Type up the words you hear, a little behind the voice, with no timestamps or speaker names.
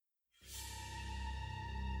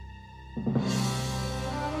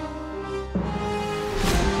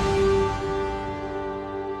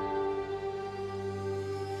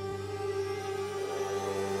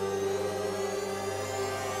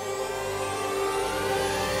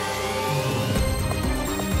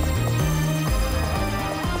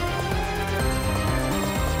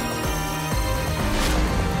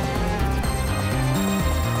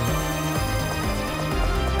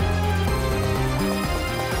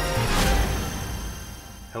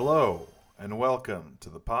Hello, and welcome to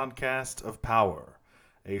the podcast of Power,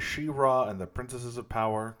 a She-Ra and the Princesses of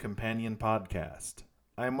Power companion podcast.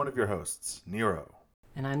 I am one of your hosts, Nero.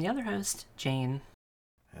 And I'm the other host, Jane.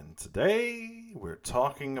 And today we're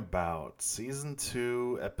talking about Season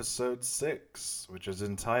 2, Episode 6, which is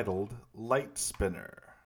entitled Light Spinner.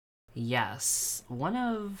 Yes, one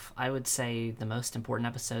of, I would say, the most important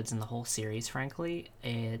episodes in the whole series, frankly.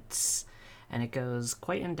 It goes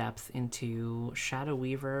quite in depth into Shadow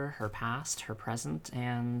Weaver, her past, her present,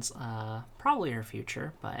 and probably her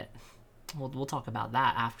future, but we'll talk about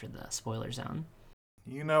that after the spoiler zone.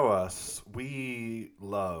 You know us, we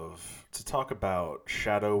love to talk about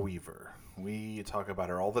Shadow Weaver. We talk about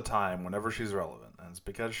her all the time whenever she's relevant, and it's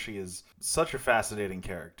because she is such a fascinating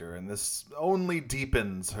character, and this only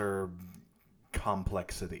deepens her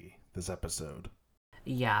complexity, this episode.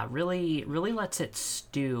 Yeah, really lets it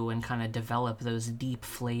stew and kind of develop those deep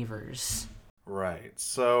flavors. Right,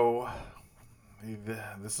 so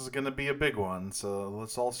this is going to be a big one, so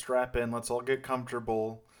let's all strap in, let's all get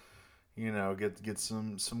comfortable. You know, get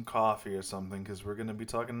some coffee or something, because we're gonna be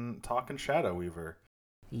talking Shadow Weaver.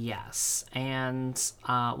 Yes, and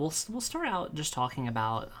we'll start out just talking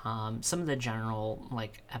about some of the general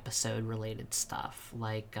episode related stuff.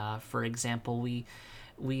 For example, we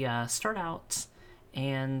start out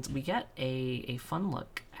and we get a fun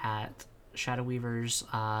look at Shadow Weaver's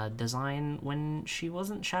design when she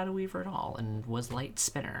wasn't Shadow Weaver at all and was Light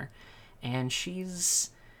Spinner, and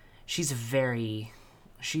she's very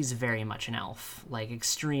much an elf,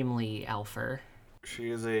 extremely elfer.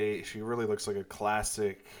 She really looks like a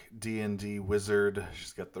classic D&D wizard.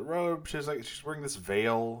 She's got the robe. She's wearing this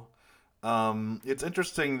veil. It's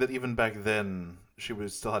interesting that even back then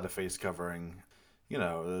still had a face covering. You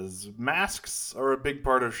know, masks are a big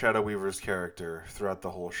part of Shadow Weaver's character throughout the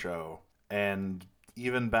whole show. And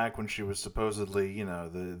even back when she was supposedly, you know,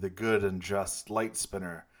 the good and just Light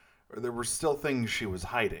Spinner, there were still things she was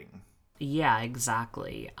hiding. Yeah,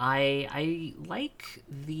 exactly. I like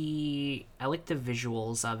the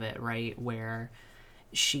visuals of it, right? Where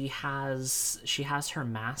she has her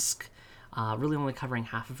mask really only covering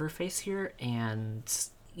half of her face here, and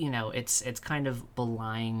you know, it's kind of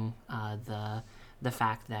belying the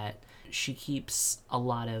fact that she keeps a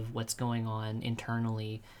lot of what's going on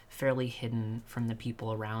internally fairly hidden from the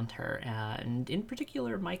people around her, and in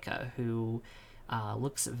particular Micah, who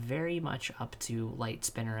looks very much up to Light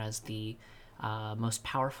Spinner as the most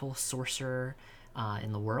powerful sorcerer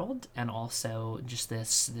in the world, and also just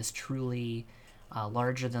this truly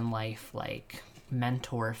larger than life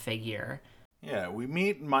mentor figure. Yeah, we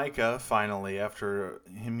meet Micah finally after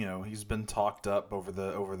him. You know, he's been talked up over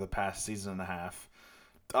the past season and a half.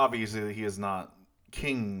 Obviously, he is not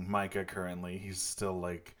King Micah currently. He's still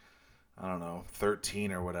I don't know,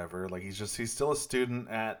 13 or whatever. He's still a student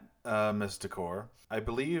at Mysticor. I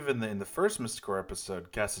believe in the first Mysticor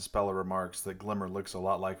episode, Cassispella remarks that Glimmer looks a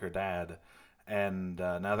lot like her dad, and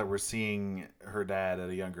now that we're seeing her dad at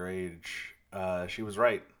a younger age, she was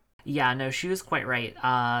right. Yeah, no, she was quite right.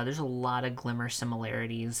 There's a lot of Glimmer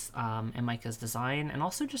similarities in Micah's design, and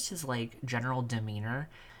also just his general demeanor.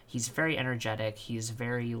 He's very energetic. He's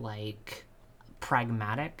very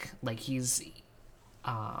pragmatic. He's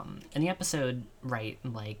in the episode, right,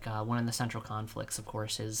 one of the central conflicts, of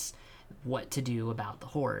course, is what to do about the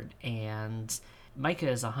Horde, and Micah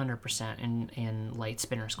is 100% in Light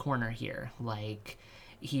Spinner's corner here.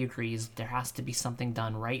 He agrees there has to be something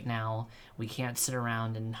done right now. We can't sit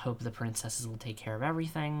around and hope the princesses will take care of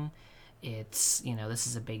everything. It's, you know, this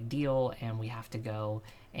is a big deal, and we have to go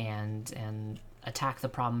and attack the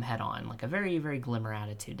problem head on. A very, very Glimmer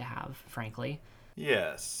attitude to have, frankly.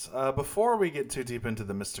 Yes. Before we get too deep into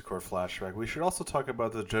the Mysticor flashback, we should also talk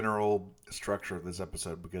about the general structure of this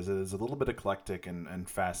episode, because it is a little bit eclectic and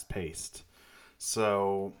fast-paced.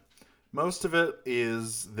 So, most of it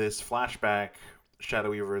is this flashback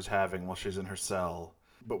Shadow Weaver is having while she's in her cell,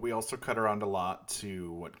 but we also cut around a lot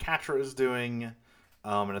to what Catra is doing,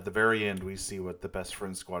 and at the very end we see what the Best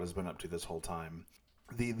Friend Squad has been up to this whole time.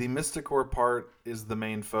 The Mysticor part is the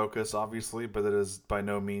main focus, obviously, but it is by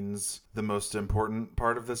no means the most important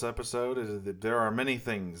part of this episode. There are many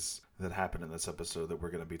things that happen in this episode that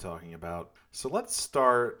we're going to be talking about. So let's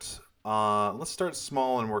start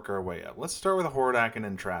small and work our way up. Let's start with Hordak and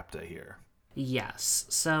Entrapta here. Yes.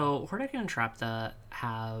 So Hordak and Entrapta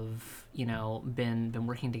have, you know, been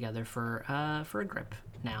working together for a grip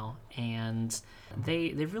now, and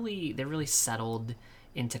they really settled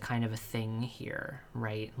into kind of a thing here,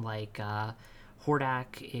 right?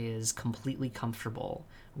 Hordak is completely comfortable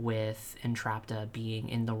with Entrapta being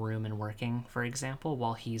in the room and working, for example,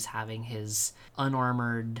 while he's having his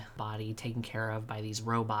unarmored body taken care of by these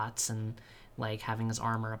robots and like having his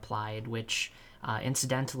armor applied, which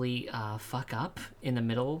incidentally fuck up in the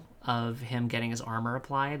middle of him getting his armor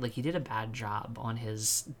applied. Like he did a bad job on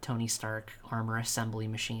his Tony Stark armor assembly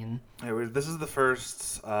machine. This is the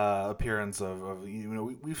first appearance of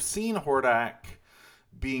we've seen Hordak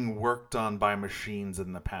being worked on by machines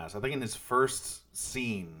in the past. I think in his first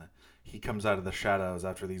scene, he comes out of the shadows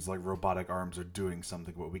after these like robotic arms are doing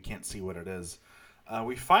something, but we can't see what it is.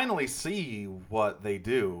 We finally see what they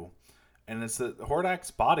do, and it's that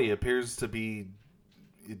Hordak's body appears to be.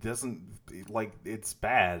 It doesn't like it's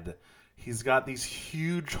bad. He's got these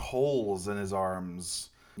huge holes in his arms.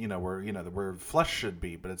 Where flesh should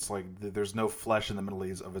be, but it's like there's no flesh in the middle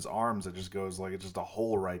of his arms. It just goes like it's just a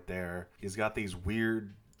hole right there. He's got these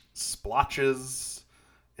weird splotches.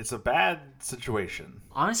 It's a bad situation.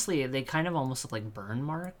 Honestly, they kind of almost look like burn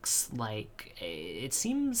marks. Like it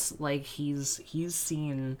seems like he's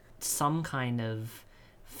seen some kind of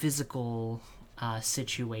physical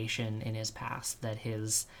situation in his past that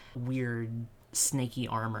his weird snaky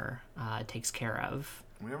armor takes care of.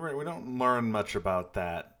 We don't learn much about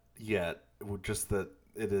that yet. Just that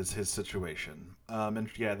it is his situation. And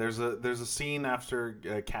yeah, there's a scene after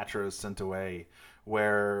Catra is sent away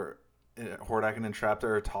where Hordak and Entrapta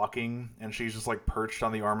are talking, and she's just like perched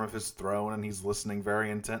on the arm of his throne, and he's listening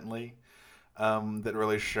very intently. That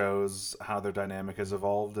really shows how their dynamic has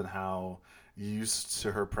evolved and how used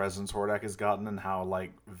to her presence Hordak has gotten, and how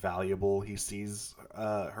like valuable he sees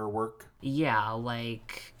her work. Yeah,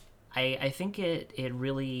 like I think it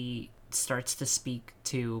really starts to speak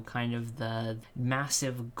to kind of the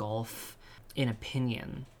massive gulf in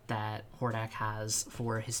opinion that Hordak has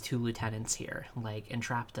for his two lieutenants here. Like,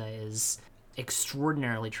 Entrapta is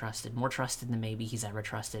extraordinarily trusted, more trusted than maybe he's ever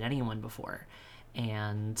trusted anyone before.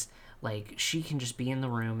 And like she can just be in the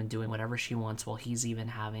room and doing whatever she wants while he's even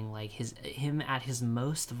having like him at his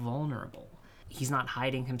most vulnerable. He's not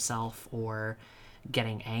hiding himself or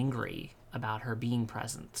getting angry about her being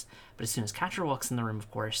present. But as soon as Catra walks in the room, of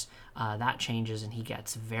course, that changes, and he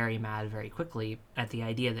gets very mad very quickly at the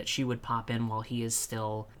idea that she would pop in while he is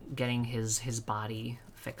still getting his body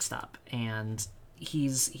fixed up. And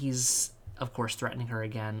he's of course threatening her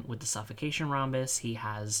again with the suffocation rhombus. He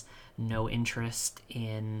has no interest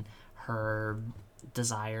in her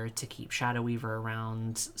desire to keep Shadow Weaver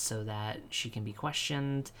around so that she can be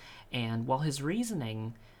questioned. And while his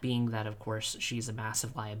reasoning being that, of course, she's a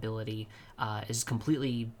massive liability, is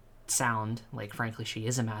completely sound, like, frankly, she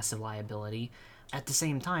is a massive liability, at the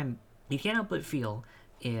same time, you can't help but feel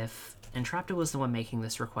if Entrapta was the one making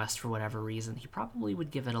this request for whatever reason, he probably would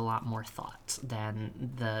give it a lot more thought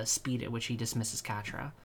than the speed at which he dismisses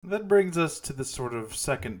Catra. That brings us to the sort of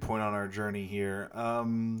second point on our journey here.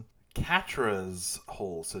 Catra's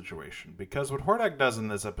whole situation. Because what Hordak does in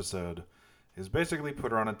this episode is basically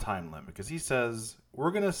put her on a time limit. Because he says,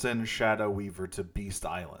 we're going to send Shadow Weaver to Beast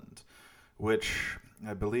Island. Which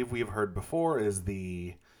I believe we've heard before is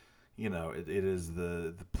it is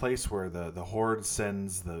the place where the Horde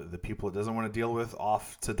sends the people it doesn't want to deal with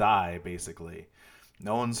off to die, basically.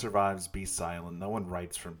 No one survives Beast Island. No one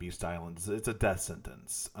writes from Beast Island. It's a death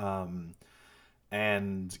sentence. And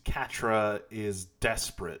Catra is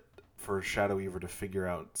desperate for Shadow Weaver to figure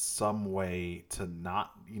out some way to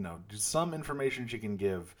not, some information she can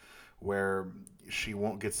give where she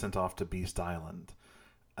won't get sent off to Beast Island.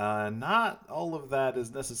 Not all of that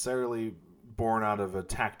is necessarily born out of a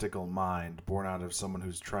tactical mind, born out of someone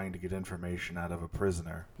who's trying to get information out of a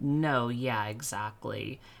prisoner. No, yeah,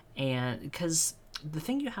 exactly. And because the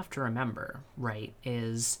thing you have to remember, right,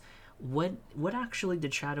 is what actually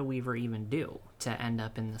did Shadow Weaver even do to end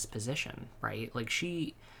up in this position, right? Like,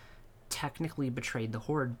 she technically betrayed the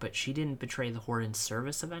Horde, but she didn't betray the Horde in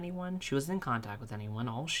service of anyone. She wasn't in contact with anyone.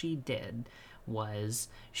 All she did was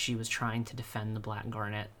she was trying to defend the Black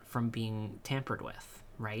Garnet from being tampered with,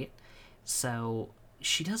 right? So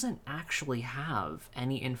she doesn't actually have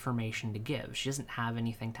any information to give. She doesn't have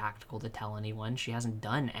anything tactical to tell anyone. She hasn't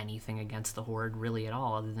done anything against the Horde really at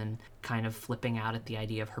all, other than kind of flipping out at the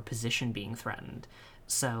idea of her position being threatened.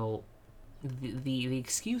 So the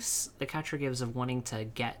excuse that Catra gives of wanting to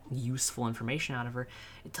get useful information out of her,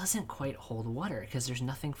 it doesn't quite hold water because there's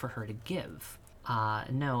nothing for her to give.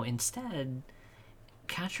 No, instead,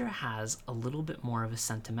 Catra has a little bit more of a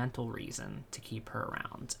sentimental reason to keep her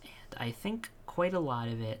around. And I think quite a lot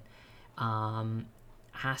of it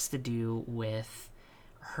has to do with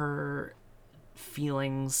her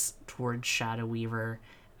feelings towards Shadow Weaver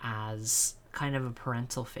as kind of a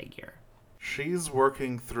parental figure. She's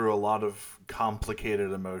working through a lot of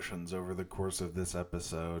complicated emotions over the course of this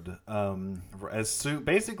episode. As soon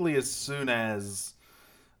as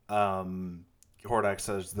Hordak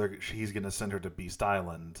says he's going to send her to Beast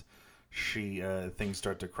Island, she things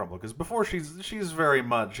start to crumble. Because before she's very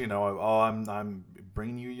much, oh, I'm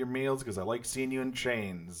bringing you your meals because I like seeing you in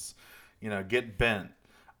chains. Get bent.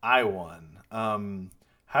 I won.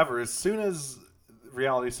 However, as soon as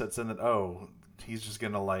reality sets in that, oh, he's just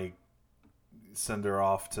gonna send her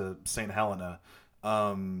off to St. Helena,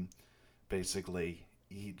 basically,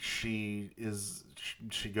 she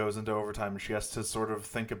goes into overtime and she has to sort of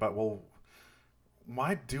think about, well,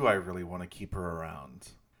 why do I really want to keep her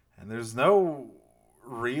around? And there's no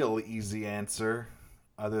real easy answer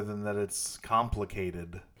other than that it's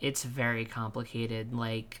complicated. It's very complicated.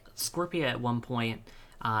 Like, Scorpia at one point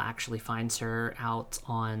actually finds her out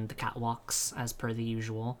on the catwalks as per the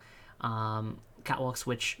usual. Catwalks,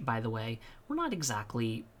 which, by the way, were not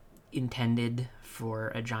exactly intended for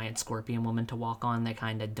a giant scorpion woman to walk on. They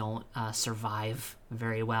kind of don't survive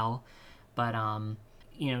very well. But,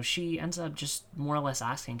 she ends up just more or less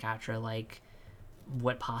asking Catra, like,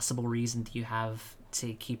 what possible reason do you have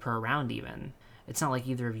to keep her around even? It's not like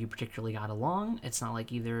either of you particularly got along. It's not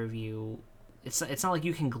like either of you... It's not like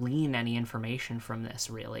you can glean any information from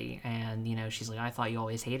this, really. And, she's like, I thought you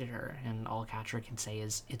always hated her. And all Catra can say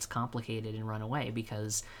is, it's complicated, and run away,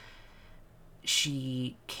 because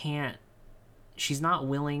she's not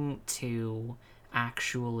willing to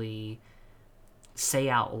actually say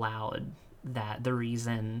out loud that the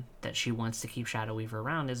reason that she wants to keep Shadow Weaver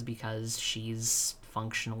around is because she's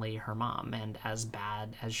functionally her mom, and as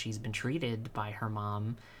bad as she's been treated by her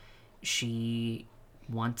mom, she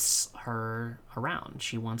wants her around.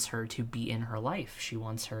 She wants her to be in her life. She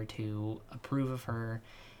wants her to approve of her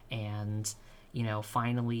and,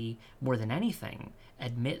 finally, more than anything,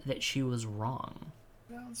 admit that she was wrong.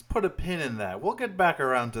 Well, let's put a pin in that. We'll get back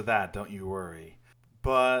around to that, don't you worry.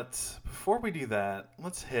 But before we do that,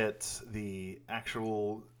 let's hit the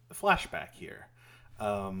actual flashback here,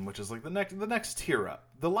 which is like the next tier up.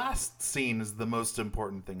 The last scene is the most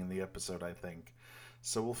important thing in the episode, I think.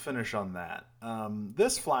 So we'll finish on that.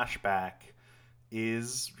 This flashback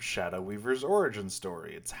is Shadow Weaver's origin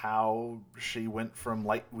story. It's how she went from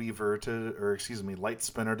Light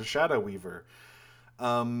Spinner to Shadow Weaver.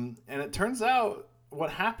 And it turns out what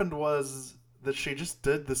happened was that she just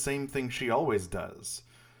did the same thing she always does.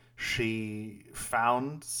 She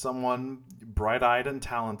found someone bright-eyed and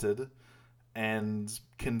talented and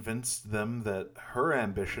convinced them that her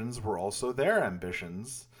ambitions were also their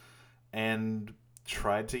ambitions, and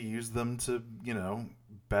tried to use them to,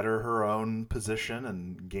 better her own position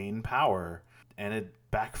and gain power. And it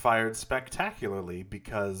backfired spectacularly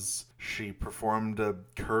because she performed a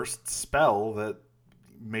cursed spell that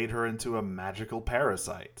made her into a magical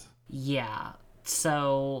parasite. Yeah.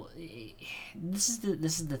 So this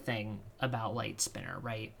is the thing about Light Spinner,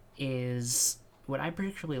 right? Is what I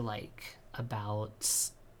particularly like about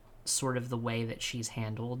sort of the way that she's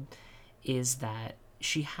handled is that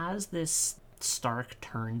she has this stark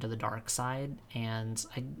turn to the dark side, and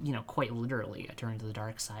quite literally a turn to the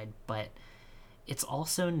dark side, but it's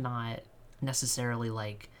also not necessarily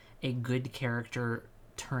like a good character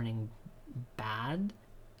turning bad.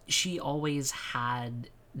 She always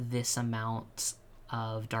had this amount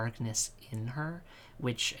of darkness in her,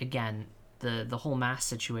 which again, the whole mask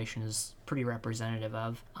situation is pretty representative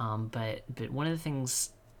of. But one of the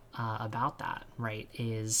things about that, right,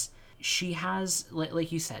 is she has,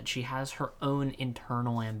 like you said, she has her own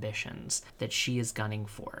internal ambitions that she is gunning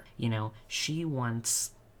for. She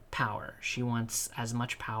wants power. She wants as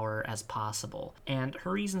much power as possible. And her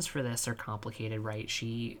reasons for this are complicated, right?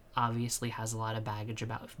 She obviously has a lot of baggage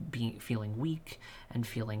about feeling weak and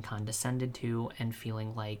feeling condescended to and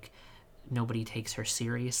feeling like nobody takes her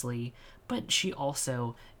seriously. But she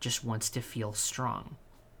also just wants to feel strong.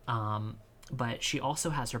 But she also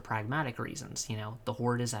has her pragmatic reasons. The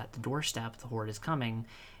Horde is at the doorstep, the Horde is coming,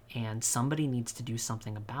 and somebody needs to do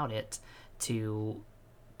something about it to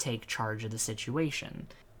take charge of the situation.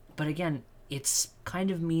 But again, it's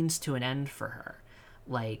kind of means to an end for her.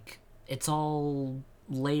 Like, it's all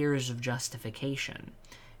layers of justification.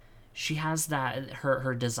 She has that,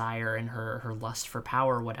 her desire and her lust for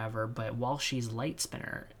power or whatever, but while she's Light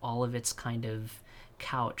Spinner, all of it's kind of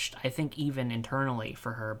couched, I think even internally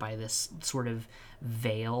for her, by this sort of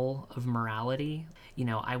veil of morality.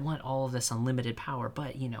 I want all of this unlimited power,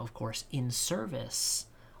 but, of course, in service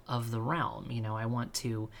of the realm. I want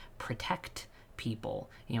to protect people.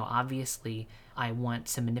 Obviously, I want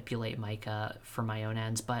to manipulate Micah for my own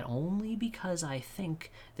ends, but only because I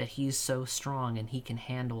think that he's so strong and he can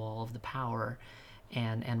handle all of the power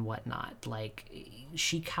and whatnot. Like,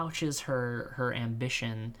 she couches her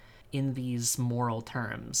ambition in these moral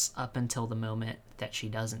terms up until the moment that she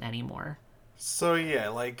doesn't anymore. So yeah,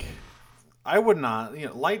 like I would not,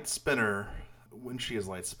 Light Spinner, when she is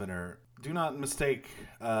Light Spinner, do not mistake,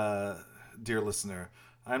 dear listener.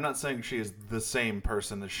 I'm not saying she is the same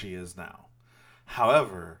person as she is now.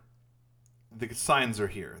 However, the signs are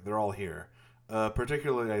here. They're all here.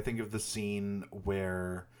 Particularly, I think of the scene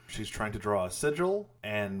where she's trying to draw a sigil,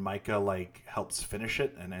 and Micah like helps finish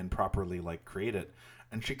it and properly like create it,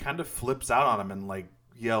 and she kind of flips out on him and like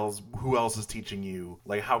yells, "Who else is teaching you?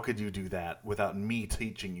 Like, how could you do that without me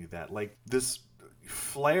teaching you that?" Like this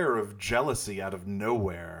flare of jealousy out of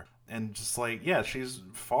nowhere, and just like, yeah, she's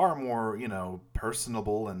far more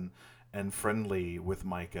personable and friendly with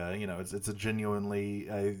Micah. It's a genuinely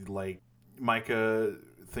like Micah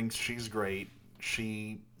thinks she's great.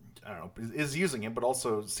 She, I don't know, is using him, but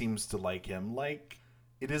also seems to like him. Like,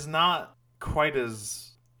 it is not quite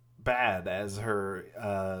as bad as her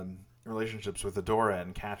relationships with Adora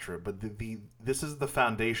and Catra, but this is the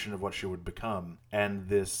foundation of what she would become. And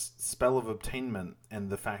this spell of obtainment and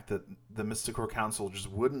the fact that the Mysticore Council just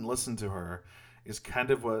wouldn't listen to her is kind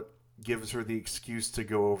of what gives her the excuse to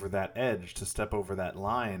go over that edge, to step over that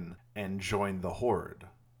line and join the Horde.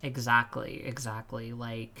 Exactly.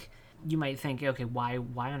 Like, you might think, okay, why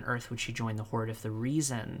on earth would she join the Horde if the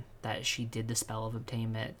reason that she did the spell of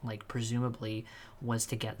obtainment, like, presumably, was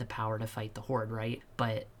to get the power to fight the Horde, right?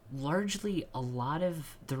 But largely, a lot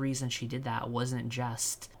of the reason she did that wasn't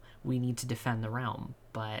just, we need to defend the realm,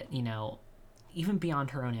 but, even beyond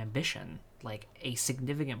her own ambition, like, a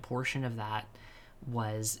significant portion of that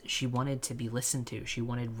was she wanted to be listened to. She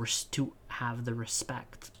wanted to have the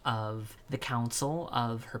respect of the council,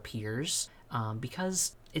 of her peers,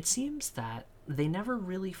 because it seems that they never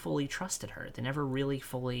really fully trusted her. They never really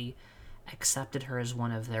fully accepted her as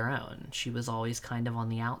one of their own. She was always kind of on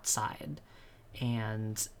the outside.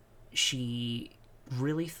 And she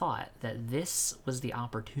really thought that this was the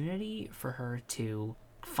opportunity for her to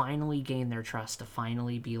finally gain their trust, to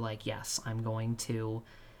finally be like, yes, I'm going to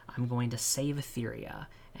save Etheria,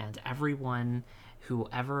 and everyone who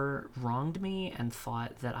ever wronged me and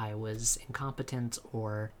thought that I was incompetent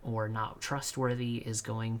or not trustworthy is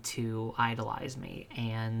going to idolize me.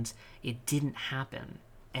 And it didn't happen.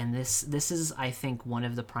 And this is, I think, one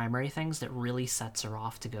of the primary things that really sets her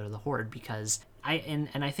off to go to the Horde, because I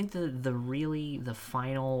think the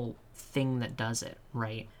final thing that does it,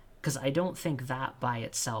 right? Because I don't think that by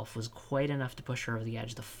itself was quite enough to push her over the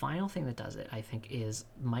edge. The final thing that does it, I think, is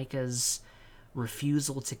Micah's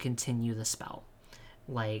refusal to continue the spell.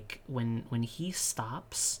 Like, when he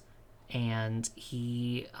stops and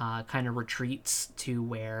he kind of retreats to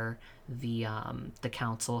where the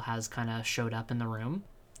council has kind of showed up in the room,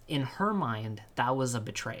 in her mind, that was a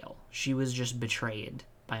betrayal. She was just betrayed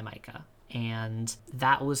by Micah. And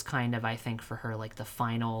that was kind of, I think, for her, like, the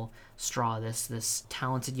final straw. This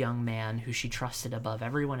talented young man who she trusted above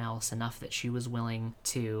everyone else enough that she was willing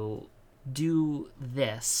to do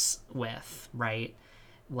this with, right?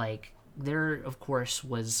 Like, there, of course,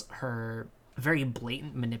 was her very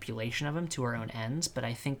blatant manipulation of him to her own ends, but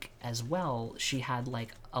I think as well she had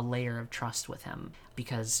like a layer of trust with him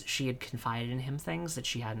because she had confided in him things that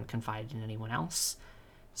she hadn't confided in anyone else.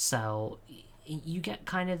 So you get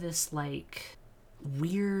kind of this like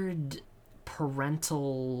weird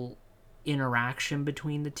parental interaction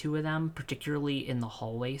between the two of them, particularly in the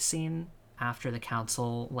hallway scene after the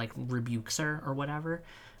council like rebukes her or whatever,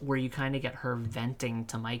 where you kind of get her venting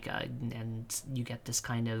to Micah, and you get this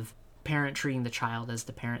kind of parent treating the child as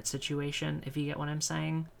the parent situation, if you get what I'm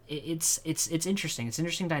saying. It's interesting. It's an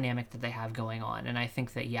interesting dynamic that they have going on, and I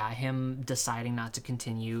think that, yeah, him deciding not to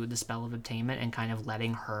continue the spell of obtainment and kind of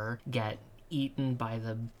letting her get eaten by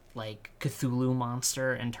the like Cthulhu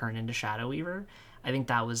monster and turn into Shadow Weaver, I think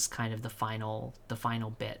that was kind of the final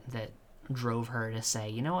bit that drove her to say,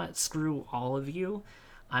 you know what, screw all of you.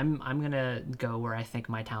 I'm gonna go where I think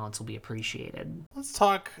my talents will be appreciated. Let's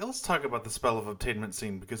talk about the spell of obtainment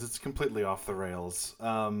scene, because it's completely off the rails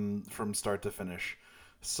from start to finish.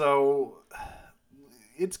 So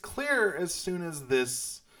it's clear as soon as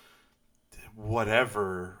this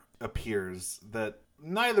whatever appears that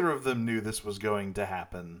neither of them knew this was going to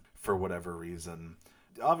happen for whatever reason.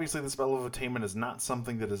 Obviously, the spell of attainment is not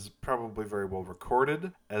something that is probably very well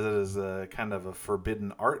recorded, as it is a kind of a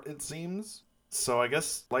forbidden art, it seems. So I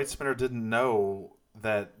guess Light Spinner didn't know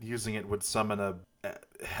that using it would summon a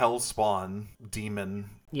hellspawn demon.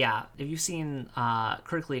 Yeah, if you've seen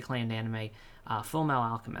critically acclaimed anime Full Metal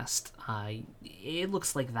Alchemist. It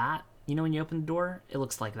looks like that. You know, when you open the door, it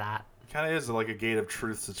looks like that. Kind of is like a gate of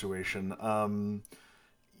truth situation.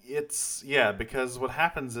 It's yeah, because what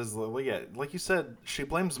happens is, well, yeah, like you said, she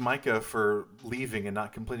blames Micah for leaving and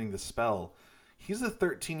not completing the spell. He's a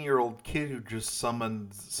 13-year-old kid who just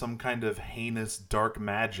summoned some kind of heinous dark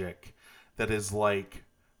magic that is like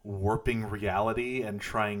warping reality and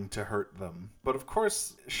trying to hurt them. But of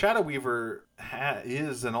course, Shadow Weaver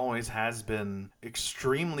is and always has been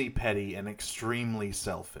extremely petty and extremely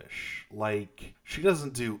selfish. Like, she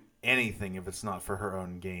doesn't do anything if it's not for her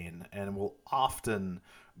own gain, and will often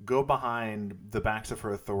go behind the backs of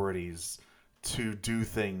her authorities to do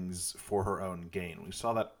things for her own gain. We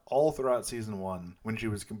saw that all throughout season 1 when she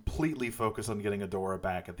was completely focused on getting Adora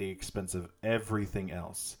back at the expense of everything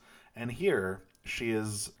else. And here, she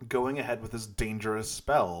is going ahead with this dangerous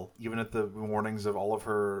spell, even at the warnings of all of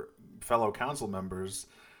her fellow council members,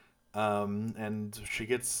 and she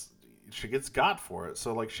gets got for it.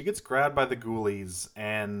 So like she gets grabbed by the ghoulies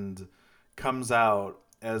and comes out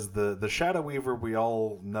as the Shadow Weaver we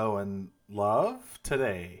all know and love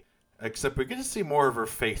today. Except we get to see more of her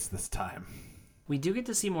face this time. We do get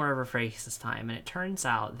to see more of her face this time, and it turns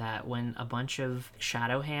out that when a bunch of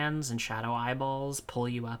shadow hands and shadow eyeballs pull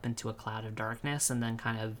you up into a cloud of darkness and then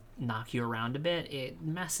kind of knock you around a bit, it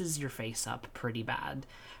messes your face up pretty bad.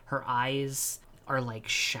 Her eyes are like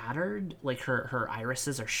shattered, like her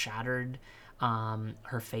irises are shattered.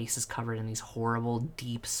 Her face is covered in these horrible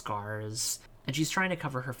deep scars, and she's trying to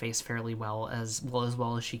cover her face fairly well as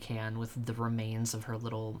she can with the remains of her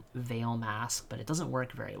little veil mask, but it doesn't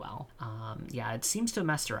work very well. Yeah, it seems to have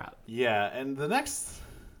messed her up. Yeah, and the next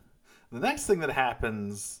thing that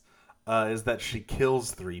happens is that she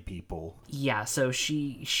kills 3 people. Yeah, so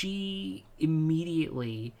she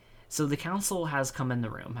immediately. So the council has come in the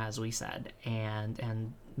room, as we said,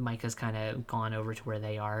 and Micah's kind of gone over to where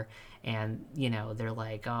they are, and they're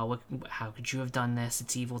like, "Oh, how could you have done this?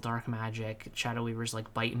 It's evil dark magic." Shadow Weaver's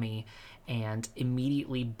like, "Bite me," and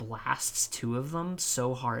immediately blasts 2 of them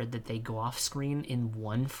so hard that they go off screen in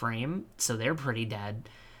 1 frame, so they're pretty dead.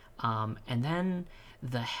 And then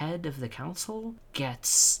the head of the council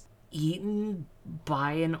gets eaten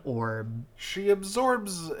by an orb. She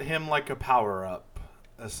absorbs him like a power-up,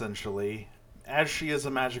 essentially. As she is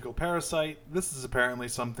a magical parasite, this is apparently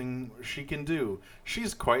something she can do.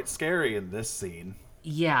 She's quite scary in this scene.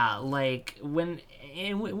 Yeah, like when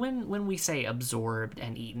we say absorbed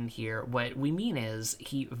and eaten here, what we mean is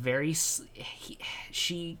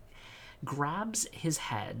she grabs his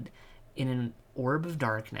head in an orb of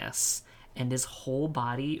darkness, and his whole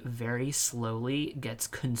body very slowly gets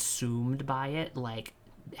consumed by it, like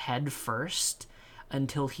head first,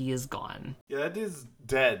 until he is gone. Yeah, it is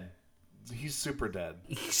dead. He's super dead.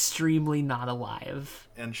 Extremely not alive.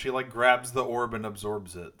 And she like grabs the orb and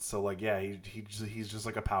absorbs it. So like yeah, he's just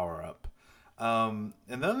like a power up. And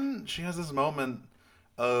then she has this moment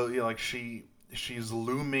like she's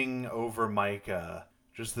looming over Micah,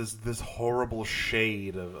 just this horrible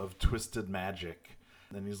shade of twisted magic.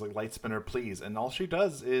 And he's like, "Light Spinner, please." And all she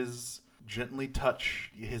does is gently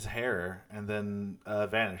touch his hair and then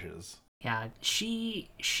vanishes. Yeah, she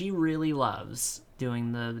really loves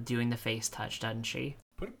doing the face touch, doesn't she?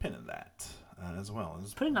 Put a pin in that as well.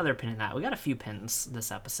 Put another pin in that. We got a few pins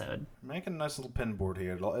this episode. Make a nice little pin board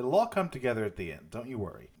here. It'll all come together at the end. Don't you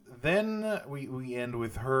worry. Then we end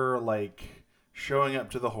with her like showing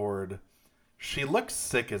up to the horde. She looks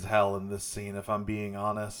sick as hell in this scene, if I'm being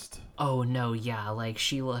honest. Oh no, yeah, like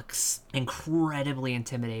she looks incredibly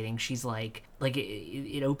intimidating. She's like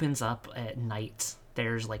it opens up at night.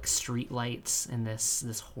 There's like street lights in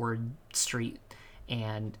this horde street,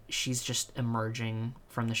 and she's just emerging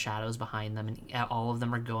from the shadows behind them, and all of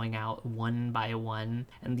them are going out one by one,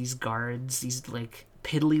 and these guards, these like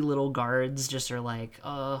piddly little guards, just are like,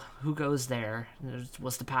 who goes there?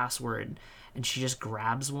 What's the password? And she just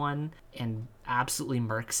grabs one and absolutely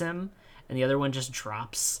murks him, and the other one just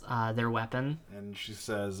drops their weapon. And she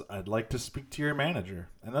says, "I'd like to speak to your manager."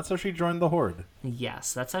 And that's how she joined the Horde.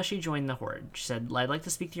 Yes, that's how she joined the Horde. She said, "I'd like to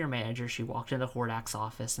speak to your manager." She walked into Hordak's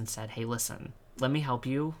office and said, "Hey, listen, let me help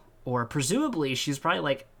you." Or presumably, she's probably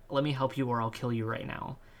like, "Let me help you or I'll kill you right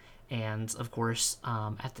now." And of course,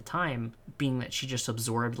 at the time, being that she just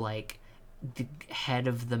absorbed like the head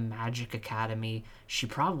of the Magic Academy, she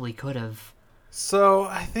probably could have. So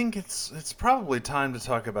I think it's probably time to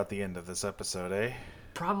talk about the end of this episode, eh?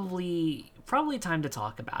 Probably time to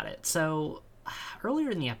talk about it. So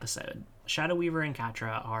earlier in the episode, Shadow Weaver and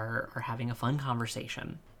Catra are having a fun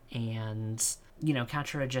conversation, and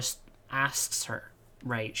Catra just asks her,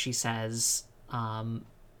 right? She says,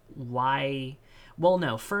 why Well,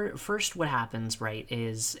 no. First, what happens, right,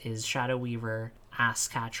 is Shadow Weaver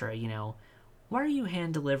asks Catra, why are you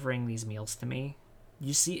hand delivering these meals to me?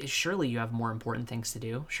 You see, surely you have more important things to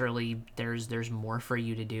do. Surely there's more for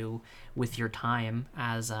you to do with your time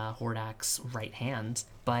as Hordak's right hand.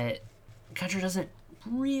 But Catra doesn't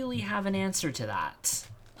really have an answer to that,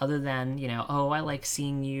 other than oh, I like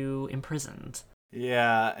seeing you imprisoned.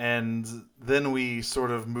 Yeah, and then we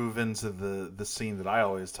sort of move into the scene that I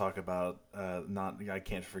always talk about. Not I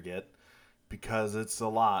can't forget because it's a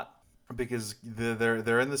lot. Because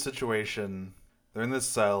they're in the situation, they're in this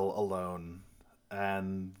cell alone,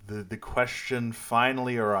 and the question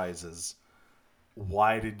finally arises: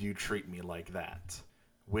 why did you treat me like that?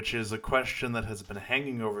 Which is a question that has been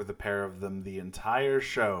hanging over the pair of them the entire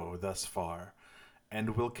show thus far,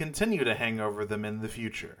 and will continue to hang over them in the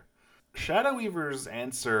future. Shadow Weaver's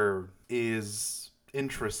answer is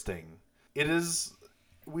interesting. It is.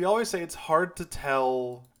 We always say it's hard to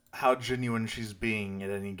tell how genuine she's being at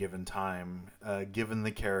any given time, given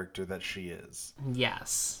the character that she is.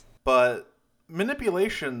 Yes. But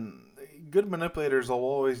manipulation, good manipulators will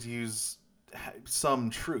always use some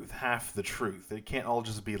truth, half the truth. It can't all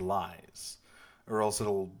just be lies, or else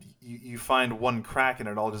you find one crack and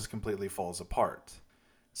it all just completely falls apart.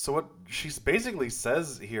 So what she basically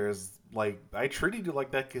says here is like, I treated you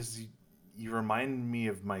like that because you remind me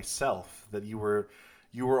of myself. That you were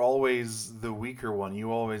always the weaker one.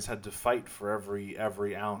 You always had to fight for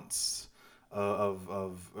every ounce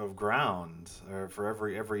of ground, or for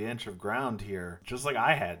every inch of ground here, just like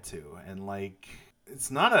I had to. And like,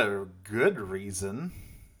 it's not a good reason,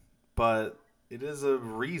 but it is a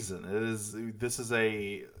reason. This is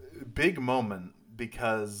a big moment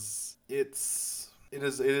because it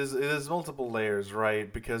is multiple layers,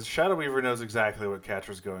 right? Because Shadow Weaver knows exactly what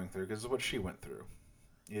Catra's going through, because it's what she went through.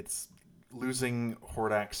 It's losing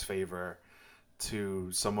Hordak's favor to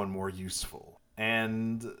someone more useful,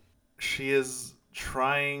 and she is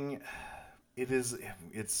trying.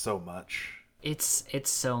 It's so much. It's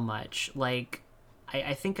so much. Like,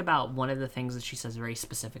 I think about one of the things that she says very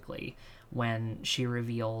specifically when she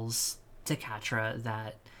reveals to Catra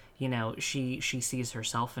that, she sees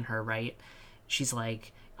herself in her, right? She's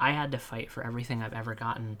like, I had to fight for everything I've ever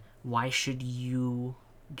gotten. Why should you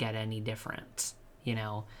get any different?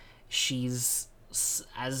 She's,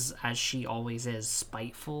 as she always is,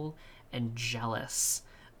 spiteful and jealous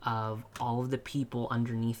of all of the people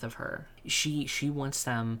underneath of her. She wants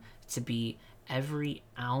them to be every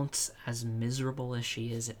ounce as miserable as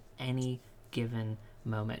she is at any given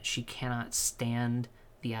moment. She cannot stand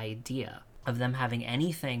the idea of them having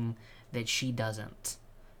anything that she doesn't.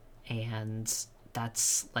 And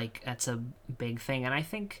that's a big thing. And I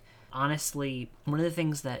think, honestly, one of the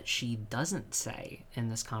things that she doesn't say in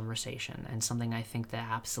this conversation, and something I think that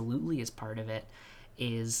absolutely is part of it,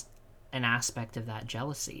 is an aspect of that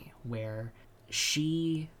jealousy where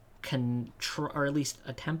she or at least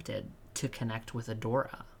attempted to connect with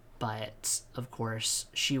Adora. But of course,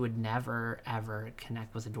 she would never ever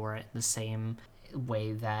connect with Adora in the same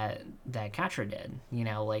way that Catra did.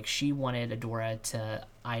 Like, she wanted Adora to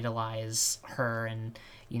idolize her and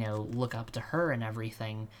look up to her and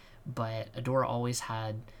everything, but Adora always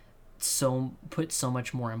had put so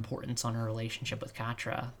much more importance on her relationship with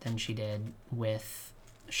Catra than she did with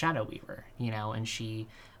Shadow Weaver. And she,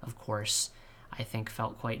 of course, I think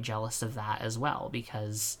felt quite jealous of that as well,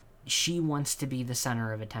 because she wants to be the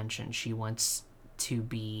center of attention. She wants to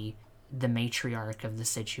be the matriarch of the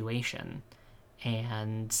situation,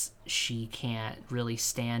 and she can't really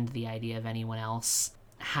stand the idea of anyone else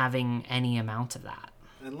having any amount of that.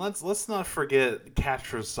 And let's not forget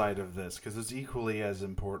Catra's side of this, because it's equally as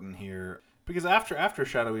important here. Because after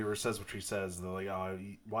Shadow Weaver says what she says, they're like, "Oh,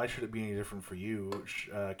 why should it be any different for you?"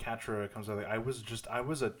 Catra comes out like, I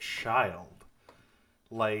was a child.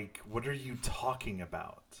 Like, what are you talking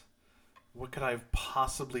about? What could I have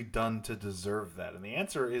possibly done to deserve that? And the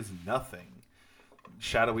answer is nothing.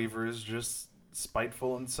 Shadow Weaver is just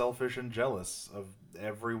spiteful and selfish and jealous of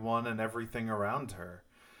everyone and everything around her.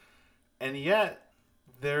 And yet,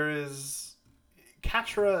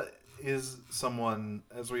 Catra is someone,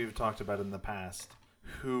 as we've talked about in the past,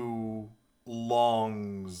 who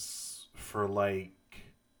longs for, like,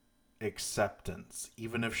 acceptance,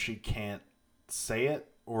 even if she can't say it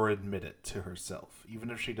or admit it to herself, even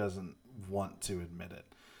if she doesn't want to admit it.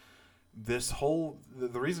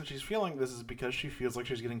 The reason she's feeling this is because she feels like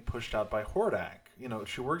she's getting pushed out by Hordak.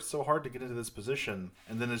 She worked so hard to get into this position,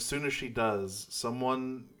 and then as soon as she does,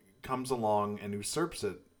 someone comes along and usurps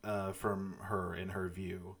it from her, in her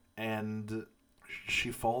view, and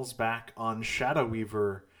she falls back on Shadow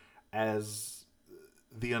Weaver as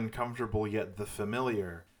the uncomfortable yet the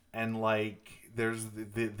familiar. And like there's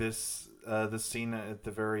this scene at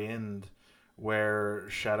the very end where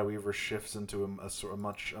Shadow Weaver shifts into a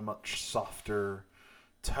much softer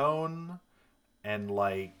tone, and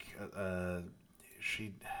like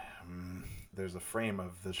she there's a frame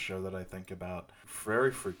of this show that I think about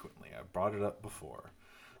very frequently. I brought it up before.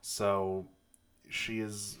 So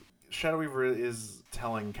Shadow Weaver is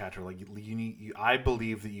telling Catra, like, I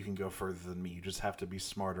believe that you can go further than me. You just have to be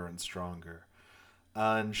smarter and stronger.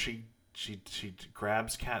 And she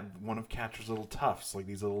grabs one of Catra's little tufts, like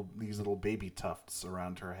these little baby tufts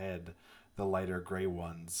around her head, the lighter gray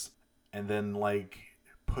ones, and then like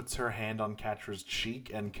puts her hand on Catra's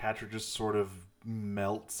cheek, and Catra just sort of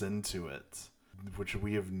melts into it, which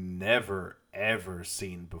we have never ever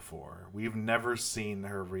seen before. We've never seen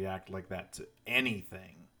her react like that to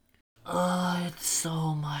anything. It's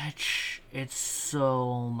so much. It's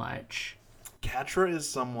so much. Catra is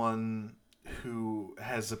someone who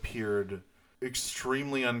has appeared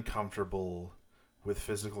extremely uncomfortable with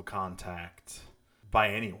physical contact by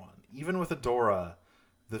anyone. Even with Adora,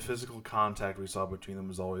 the physical contact we saw between them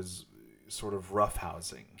was always sort of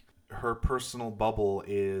roughhousing. Her personal bubble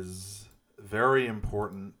is very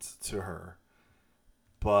important to her,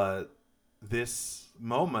 but this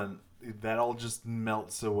moment, that all just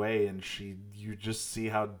melts away, and you just see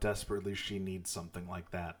how desperately she needs something like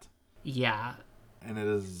that. Yeah. And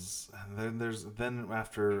then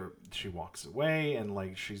after she walks away, and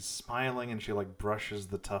like she's smiling, and she like brushes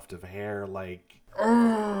the tuft of hair, like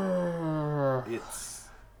it's,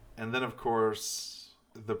 and then of course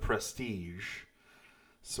the prestige.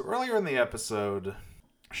 So earlier in the episode,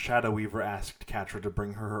 Shadow Weaver asked Catra to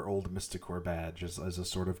bring her old Mysticor badge as a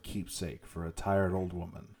sort of keepsake for a tired old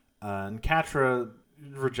woman. And Catra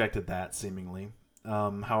rejected that, seemingly.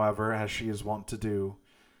 However, as she is wont to do,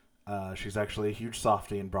 she's actually a huge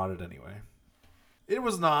softie and brought it anyway. It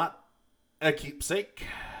was not a keepsake.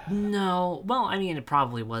 No. Well, I mean, it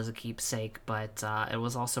probably was a keepsake, but it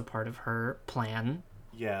was also part of her plan.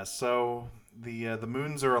 Yeah, so the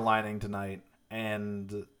moons are aligning tonight,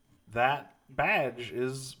 and that badge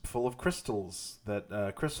is full of crystals,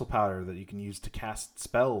 that crystal powder that you can use to cast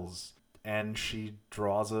spells. And she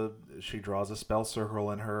draws a spell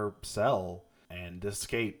circle in her cell and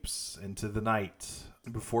escapes into the night.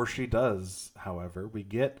 Before she does, however, we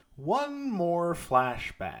get one more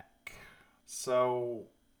flashback. So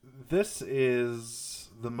this is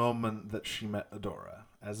the moment that she met Adora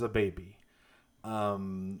as a baby.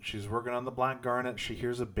 She's working on the Black Garnet. She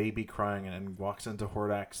hears a baby crying and walks into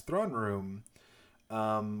Hordak's throne room,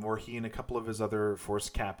 where he and a couple of his other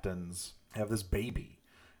Force captains have this baby.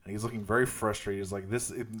 And he's looking very frustrated. He's like,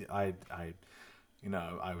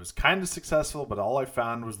 I was kind of successful, but all I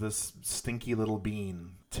found was this stinky little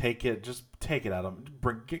bean. Take it out of,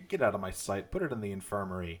 get out of my sight. Put it in the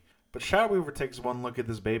infirmary. But Shadow Weaver takes one look at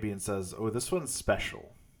this baby and says, "Oh, this one's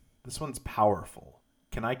special. This one's powerful.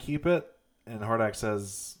 Can I keep it?" And Hordak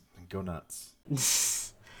says, "Go nuts."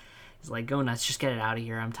 He's like, "Go nuts. Just get it out of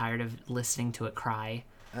here. I'm tired of listening to it cry."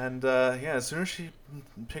 And as soon as she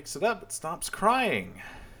picks it up, it stops crying.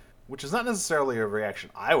 Which is not necessarily a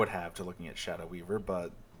reaction I would have to looking at Shadow Weaver,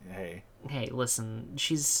 but hey. Hey, listen,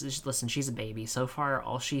 she's a baby. So far,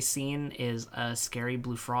 all she's seen is a scary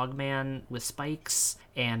blue frog man with spikes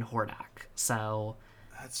and Hordak. So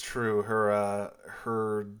that's true.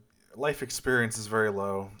 Her life experience is very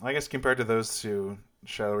low. I guess compared to those two,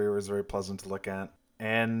 Shadow Weaver is very pleasant to look at.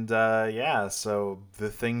 And so the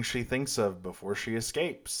thing she thinks of before she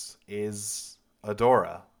escapes is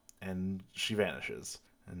Adora, and she vanishes.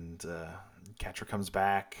 And Catra comes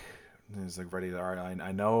back. And he's like, ready to, all right,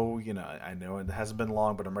 I know it hasn't been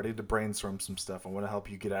long, but I'm ready to brainstorm some stuff. I want to help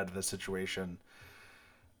you get out of this situation.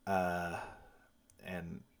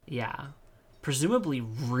 And yeah, presumably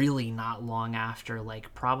really not long after, like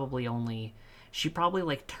she probably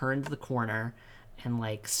like turned the corner and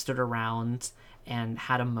like stood around and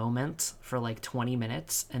had a moment for like 20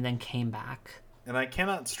 minutes and then came back. And I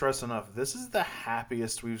cannot stress enough, this is the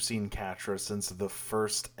happiest we've seen Catra since the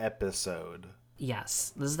first episode.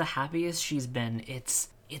 Yes, this is the happiest she's been. It's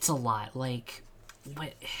a lot. Like,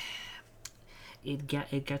 what? It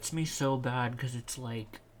gets me so bad because it's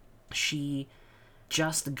like she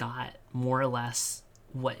just got more or less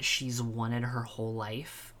what she's wanted her whole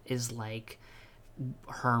life, is like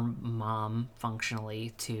her mom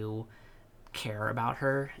functionally to care about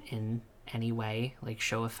her in any way, like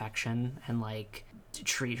show affection and like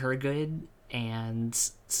treat her good,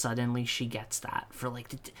 and suddenly she gets that for like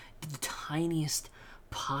the tiniest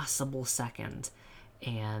possible second,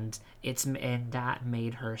 and that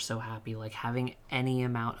made her so happy. Like having any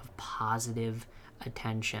amount of positive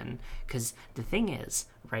attention. Because the thing is,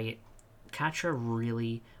 right, Catra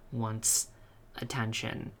really wants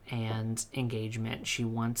attention and engagement. She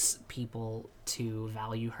wants people to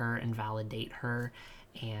value her and validate her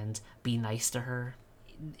and be nice to her.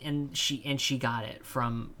 And she got it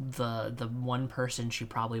from the one person she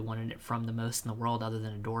probably wanted it from the most in the world, other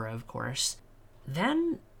than Adora, of course.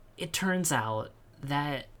 Then it turns out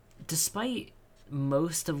that despite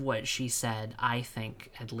most of what she said, I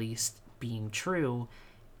think at least, being true,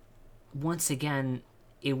 once again,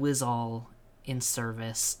 it was all in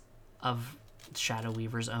service of Shadow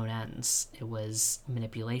Weaver's own ends. It was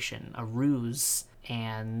manipulation, a ruse,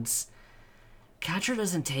 and Catra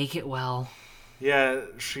doesn't take it well. Yeah,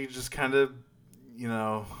 she just kind of,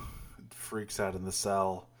 freaks out in the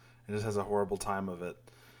cell and just has a horrible time of it.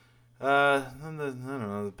 And I don't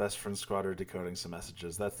know, the best friend squad are decoding some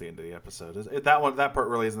messages. That's the end of the episode. That part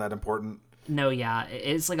really isn't that important. No, yeah,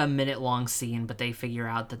 it's like a minute-long scene, but they figure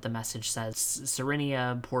out that the message says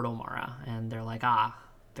Serenia Portal Mara, and they're like,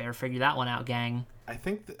 better figure that one out, gang. I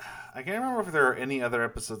can't remember if there are any other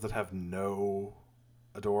episodes that have no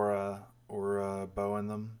Adora or Bo in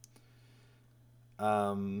them.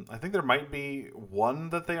 I think there might be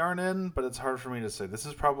one that they aren't in, but it's hard for me to say. This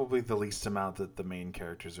is probably the least amount that the main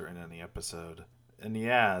characters are in any episode. And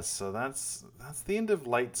yeah, so that's the end of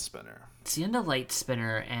Light Spinner. It's the end of Light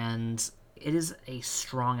Spinner, and it is a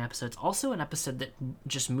strong episode. It's also an episode that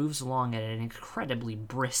just moves along at an incredibly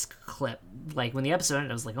brisk clip. Like, when the episode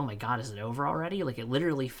ended, I was like, oh my god, is it over already? Like, it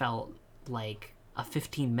literally felt like a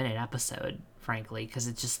 15-minute episode, frankly, because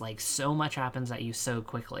it's just like so much happens at you so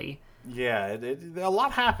quickly. Yeah, a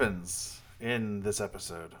lot happens in this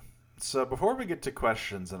episode. So before we get to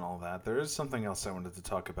questions and all that, there is something else I wanted to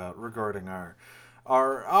talk about regarding our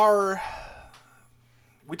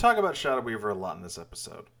we talk about Shadow Weaver a lot in this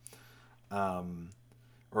episode. On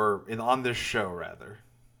this show, rather,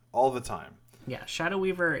 all the time. Yeah, Shadow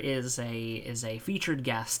Weaver is a featured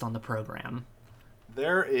guest on the program.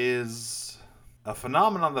 There is a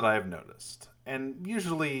phenomenon that I have noticed, and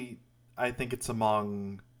usually I think it's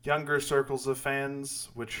among younger circles of fans,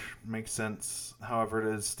 which makes sense. However,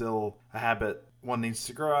 it is still a habit one needs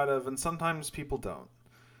to grow out of, and sometimes people don't.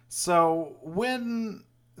 So when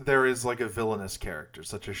there is like a villainous character,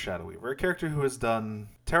 such as Shadow Weaver, a character who has done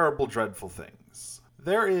terrible, dreadful things,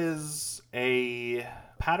 there is a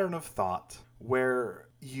pattern of thought where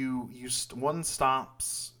one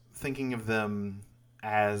stops thinking of them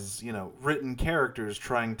as, written characters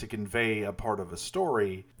trying to convey a part of a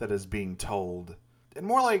story that is being told, and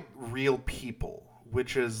more like real people,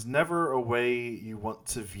 which is never a way you want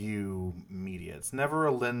to view media. It's never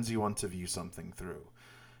a lens you want to view something through,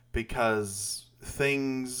 because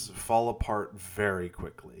things fall apart very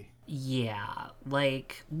quickly. Yeah,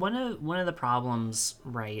 like one of the problems,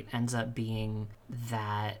 right, ends up being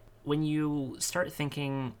that when you start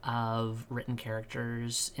thinking of written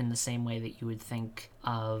characters in the same way that you would think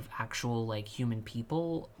of actual, like, human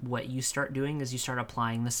people, what you start doing is you start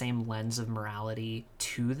applying the same lens of morality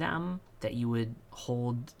to them that you would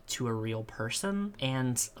hold to a real person.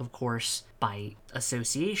 And, of course, by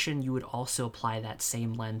association, you would also apply that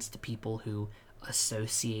same lens to people who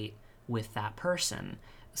associate with that person.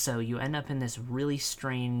 So you end up in this really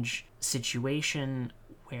strange situation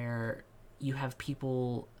where you have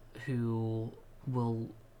people who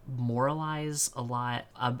will moralize a lot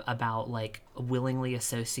about, like, willingly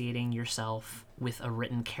associating yourself with a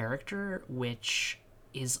written character, which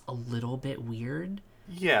is a little bit weird.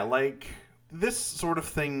 Yeah, like, this sort of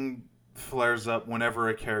thing flares up whenever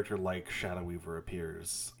a character like Shadow Weaver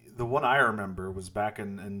appears. The one I remember was back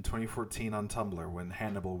in 2014 on Tumblr when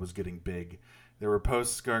Hannibal was getting big. There were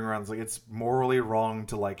posts going around like, it's morally wrong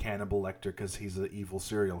to like Hannibal Lecter because he's an evil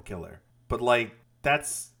serial killer. But, like,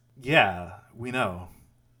 yeah, we know.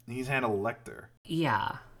 He's Hannibal Lecter.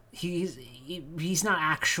 Yeah, he's not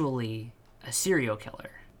actually a serial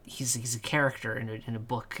killer. He's a character in a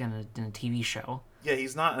book and in a TV show. Yeah,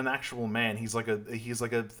 he's not an actual man. He's like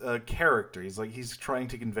a character. He's trying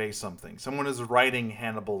to convey something. Someone is writing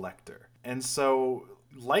Hannibal Lecter. And so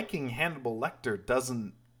liking Hannibal Lecter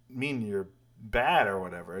doesn't mean you're bad or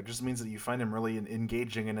whatever. It just means that you find him really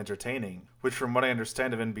engaging and entertaining, which from what I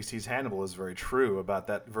understand of NBC's Hannibal is very true about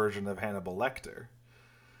that version of Hannibal Lecter.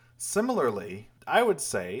 Similarly, I would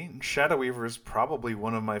say Shadow Weaver is probably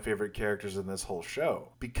one of my favorite characters in this whole show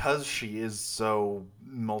because she is so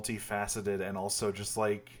multifaceted, and also just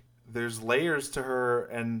like there's layers to her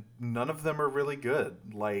and none of them are really good.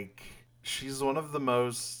 Like, she's one of the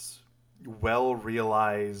most well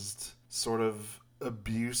realized sort of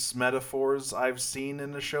abuse metaphors I've seen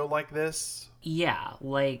in a show like this. Yeah,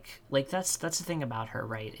 that's the thing about her,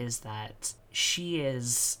 right? Is that she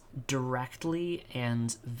is directly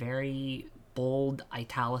and very bold,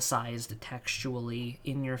 italicized, textually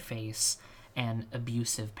in your face an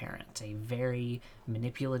abusive parent, a very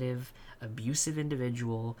manipulative, abusive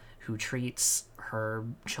individual who treats her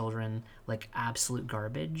children like absolute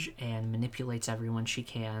garbage and manipulates everyone she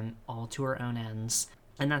can, all to her own ends.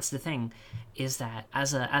 And that's the thing, is that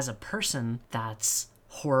as a person, that's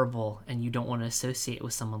horrible and you don't want to associate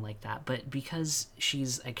with someone like that. But because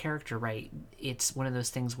she's a character, right, it's one of those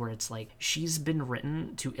things where it's like she's been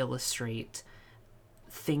written to illustrate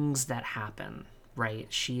things that happen, right?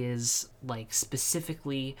 She is like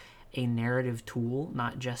specifically a narrative tool,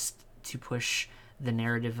 not just to push the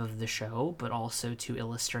narrative of the show, but also to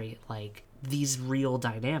illustrate like these real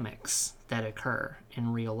dynamics that occur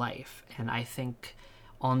in real life. And I think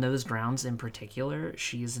on those grounds in particular,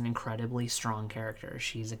 she's an incredibly strong character.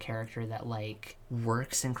 She's a character that like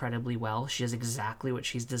works incredibly well. She does exactly what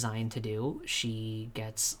she's designed to do. She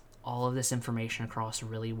gets all of this information across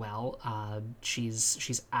really well.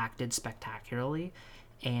 She's acted spectacularly,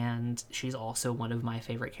 and she's also one of my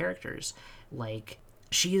favorite characters. Like,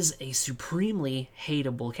 she is a supremely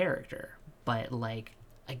hateable character, but like,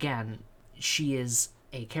 again, she is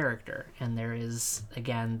a character, and there is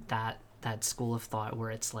again that school of thought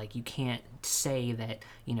where it's like you can't say that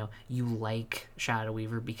you like Shadow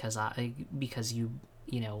Weaver because you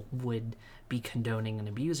would be condoning an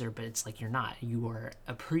abuser, but it's like you're not. You are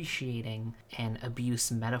appreciating an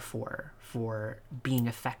abuse metaphor for being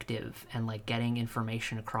effective and like getting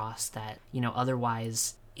information across that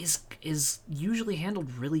otherwise is usually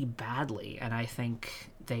handled really badly. And I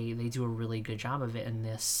think they do a really good job of it in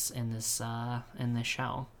this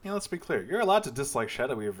show. Yeah, let's be clear. You're allowed to dislike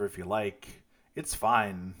Shadow Weaver if you like. It's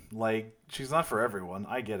fine. Like, she's not for everyone.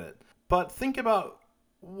 I get it. But think about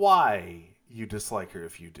why you dislike her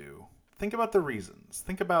if you do. Think about the reasons.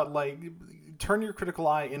 Think about, like, turn your critical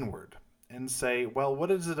eye inward and say, well,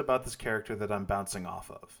 what is it about this character that I'm bouncing off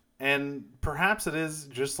of? And perhaps it is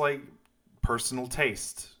just, like, personal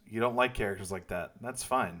taste. You don't like characters like that. That's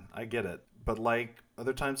fine. I get it. But, like,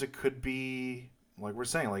 other times it could be, like we're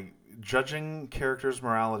saying, like, judging characters'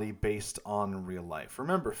 morality based on real life.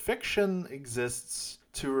 Remember, fiction exists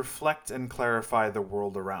to reflect and clarify the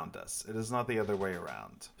world around us. It is not the other way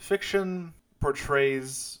around. Fiction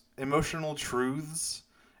portrays emotional truths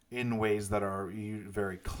in ways that are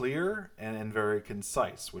very clear and very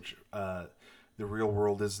concise, which the real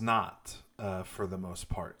world is not for the most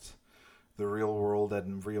part. The real world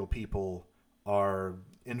and real people are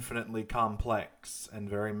infinitely complex and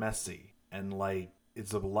very messy, and like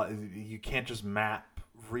it's a lot. You can't just map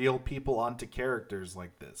real people onto characters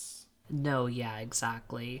like this. No, yeah,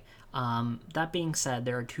 exactly. That being said,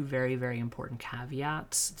 there are two very, very important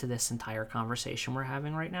caveats to this entire conversation we're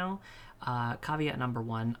having right now. Caveat number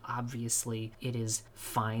one, obviously, it is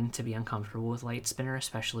fine to be uncomfortable with Light Spinner,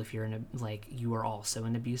 especially if you are also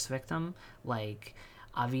an abuse victim. Like,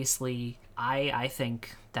 obviously, I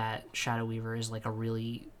think that Shadow Weaver is like a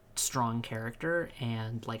really strong character,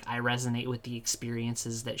 and like I resonate with the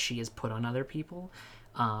experiences that she has put on other people,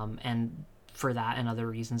 and for that and other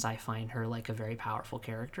reasons I find her like a very powerful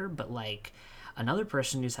character. But like another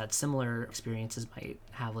person who's had similar experiences might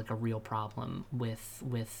have like a real problem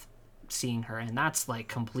with seeing her, and that's like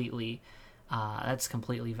completely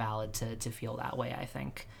valid to feel that way. I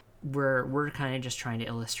think we're kind of just trying to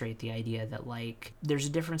illustrate the idea that like there's a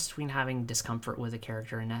difference between having discomfort with a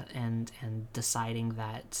character and deciding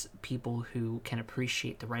that people who can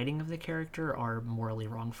appreciate the writing of the character are morally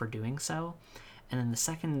wrong for doing so. And then the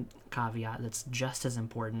second caveat that's just as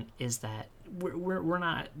important is that we're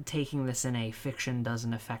not taking this in a fiction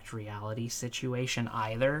doesn't affect reality situation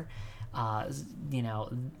either.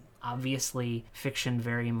 Obviously fiction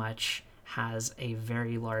very much has a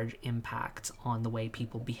very large impact on the way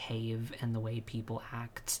people behave and the way people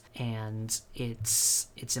act, and it's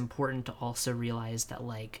important to also realize that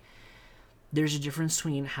like there's a difference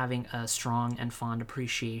between having a strong and fond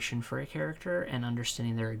appreciation for a character and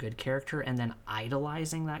understanding they're a good character and then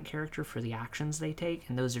idolizing that character for the actions they take,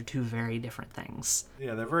 and those are two very different things.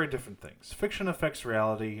 Yeah, they're very different things. Fiction affects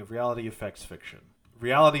reality. Reality affects fiction.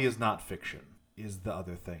 Reality is not fiction, is the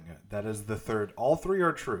other thing. That is the third. All three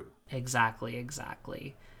are true.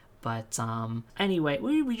 Exactly. But anyway,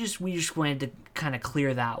 we just wanted to kind of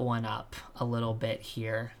clear that one up a little bit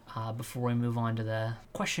here before we move on to the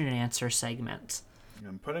question and answer segment.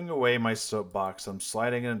 I'm putting away my soapbox. I'm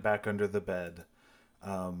sliding it back under the bed.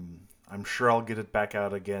 I'm sure I'll get it back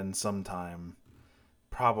out again sometime.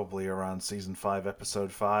 Probably around season 5,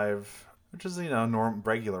 episode 5. which is,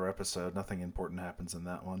 regular episode. Nothing important happens in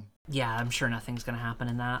that one. Yeah, I'm sure nothing's going to happen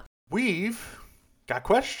in that. We've got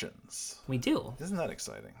questions. We do. Isn't that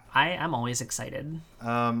exciting? I am always excited.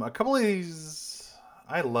 A couple of these,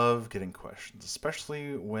 I love getting questions,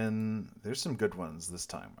 especially when there's some good ones this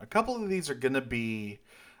time. A couple of these are going to be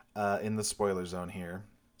in the spoiler zone here.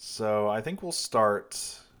 So I think we'll start...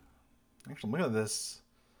 Actually, look at this.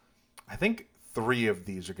 I think 3 of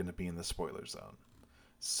these are going to be in the spoiler zone.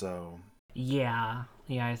 So... Yeah,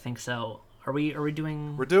 I think so. Are we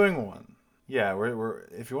doing... We're doing one. Yeah, we're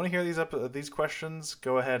if you want to hear these questions,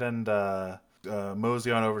 go ahead and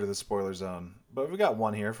mosey on over to the spoiler zone. But we got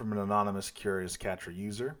one here from an anonymous curious Catra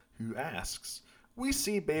user who asks, "We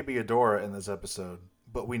see baby Adora in this episode,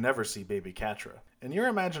 but we never see baby Catra. In your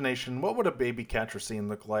imagination, what would a baby Catra scene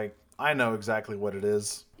look like? I know exactly what it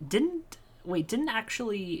is." Didn't Noelle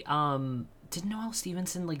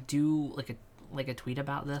Stevenson do a tweet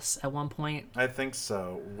about this at one point? I think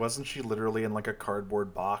so. Wasn't she literally in a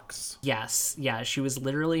cardboard box? Yes, yeah, she was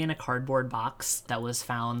literally in a cardboard box that was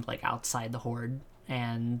found outside the Horde,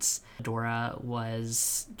 and Dora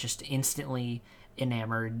was just instantly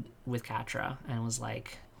enamored with Catra and was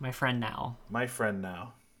like, my friend now. My friend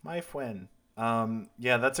now. My friend.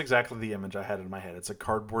 Yeah, that's exactly the image I had in my head. It's a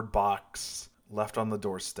cardboard box left on the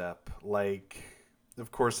doorstep. Of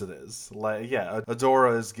course it is.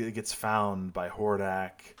 Adora gets found by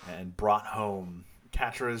Hordak and brought home.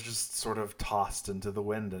 Catra is just sort of tossed into the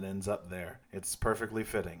wind and ends up there. It's perfectly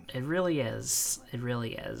fitting. It really is. It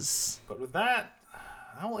really is. But with that,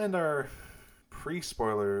 I'll end our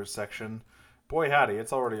pre-spoiler section. Boy howdy,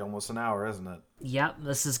 it's already almost an hour, isn't it? Yep,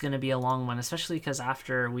 this is going to be a long one, especially because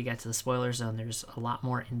after we get to the spoiler zone, there's a lot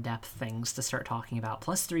more in-depth things to start talking about,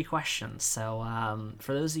 plus 3 questions. So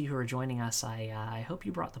for those of you who are joining us, I hope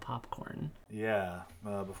you brought the popcorn. Yeah,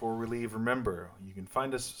 before we leave, remember, you can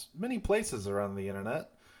find us many places around the internet.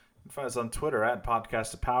 You can find us on Twitter at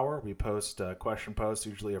Podcast of Power. We post question posts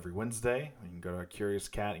usually every Wednesday. You can go to our Curious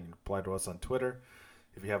Cat. You can reply to us on Twitter.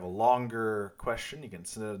 If you have a longer question, you can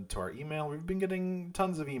send it to our email. We've been getting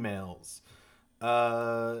tons of emails.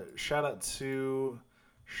 Shout out to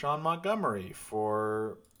Sean Montgomery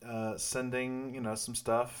for sending, some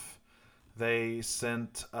stuff. They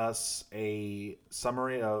sent us a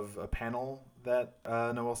summary of a panel that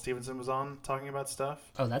Noelle Stevenson was on talking about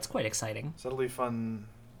stuff. Oh, that's quite exciting. So that'll be fun.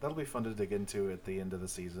 That'll be fun to dig into at the end of the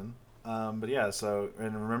season. But yeah,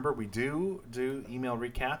 and remember, we do email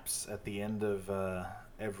recaps at the end of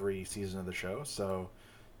every season of the show. So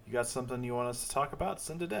you got something you want us to talk about,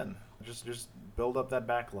 send it in. Just build up that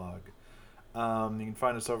backlog. You can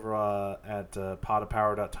find us over at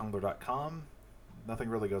podofpower.tumblr.com. Nothing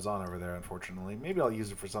really goes on over there, unfortunately. Maybe I'll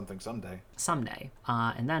use it for something someday.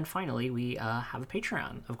 And then finally, we have a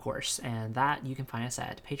Patreon, of course, and that you can find us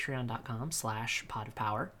at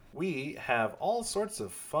patreon.com/podofpower. We have all sorts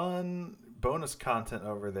of fun bonus content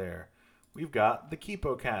over there. We've got the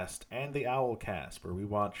Kipo Cast and the Owl Cast, where we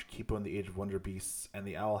watch Kipo and the Age of Wonder Beasts and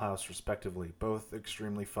the Owl House, respectively. Both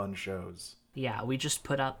extremely fun shows. Yeah, we just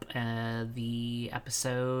put up the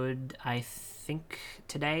episode, I think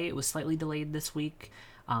today. It was slightly delayed this week,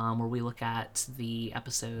 where we look at the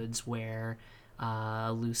episodes where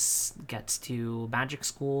Luce gets to magic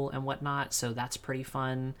school and whatnot, so that's pretty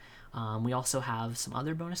fun. We also have some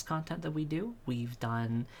other bonus content that we do. We've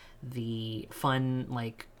done the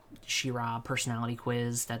fun, She-Ra personality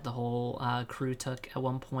quiz that the whole crew took at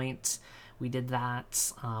one point. We did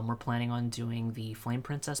that. We're planning on doing the Flame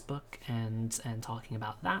Princess book and talking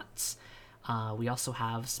about that. We also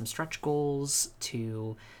have some stretch goals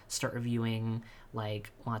to start reviewing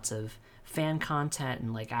lots of fan content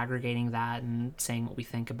and aggregating that and saying what we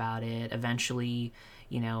think about it. Eventually,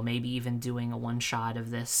 maybe even doing a one-shot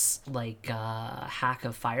of this hack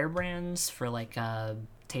of firebrands for a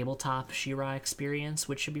tabletop She-Ra experience,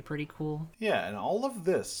 which should be pretty cool. Yeah, and all of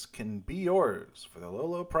this can be yours for the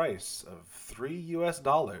low price of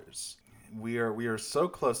 $3. We are so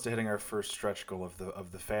close to hitting our first stretch goal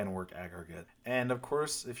of the fan work aggregate. And of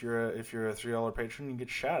course, if you're a $3 patron, you get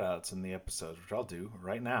shout outs in the episodes, which I'll do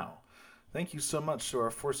right now. Thank you so much to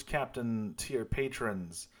our Force Captain tier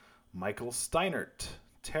patrons: Michael Steinert,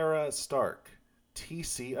 Tara Stark,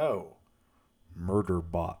 TCO,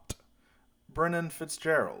 Murderbot, Brennan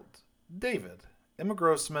Fitzgerald, David, Emma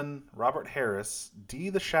Grossman, Robert Harris, D.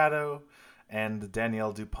 The Shadow, and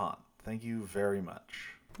Danielle DuPont. Thank you very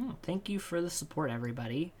much. Thank you for the support,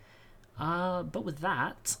 everybody. But with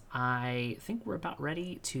that, I think we're about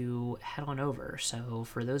ready to head on over. So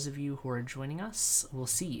for those of you who are joining us, we'll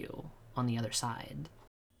see you on the other side.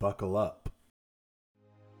 Buckle up.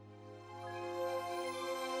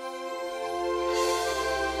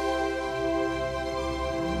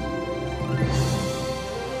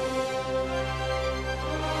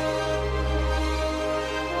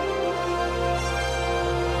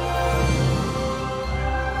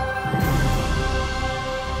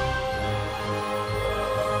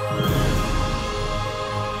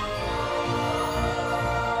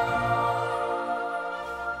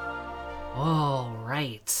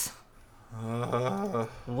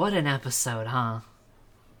 What an episode, huh?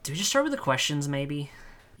 Do we just start with the questions, maybe?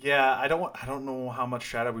 Yeah, I don't know how much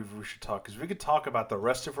Shadow Weaver we should talk, because we could talk about the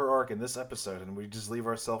rest of her arc in this episode, and we just leave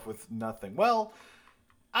ourselves with nothing. Well,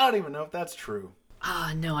 I don't even know if that's true.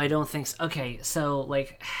 No, I don't think so. Okay, so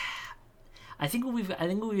like, I think what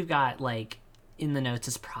we've got like in the notes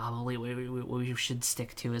is probably what we should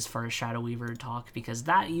stick to as far as Shadow Weaver talk, because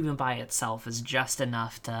that even by itself is just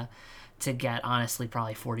enough to get honestly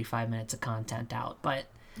probably 45 minutes of content out. But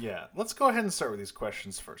Yeah, let's go ahead and start with these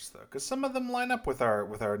questions first, though, because some of them line up with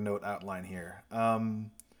our note outline here.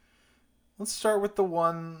 Let's start with the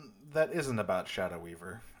one that isn't about Shadow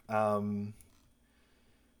Weaver.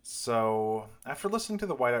 So, after listening to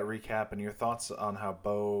the Whiteout recap and your thoughts on how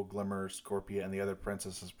Bo, Glimmer, Scorpia, and the other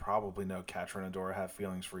princesses probably know Catra and Adora have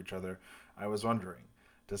feelings for each other, I was wondering,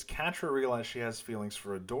 does Catra realize she has feelings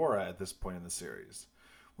for Adora at this point in the series?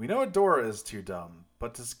 We know Adora is too dumb,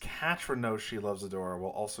 but does Catra know she loves Adora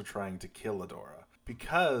while also trying to kill Adora?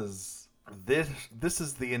 Because this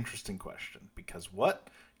is the interesting question. Because what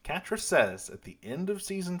Catra says at the end of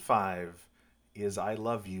season 5 is, "I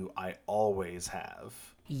love you, I always have."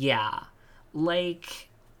 yeah, like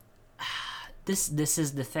this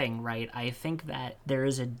is the thing, right? I think that there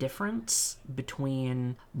is a difference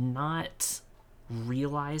between not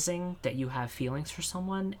realizing that you have feelings for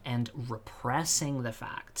someone and repressing the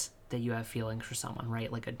fact that you have feelings for someone,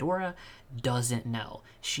 right? Like Adora doesn't know.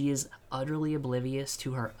 She is utterly oblivious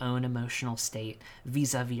to her own emotional state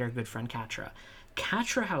vis-a-vis our good friend Catra.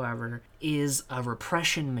 Catra, however, is a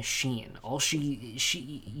repression machine. All she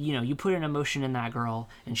you put an emotion in that girl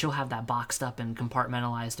and she'll have that boxed up and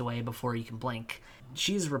compartmentalized away before you can blink.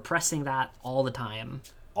 She's repressing that all the time.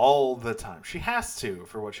 All the time. She has to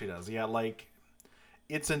for what she does. Yeah, like,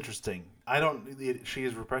 it's interesting. She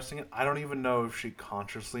is repressing it. I don't even know if she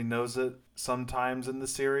consciously knows it sometimes in the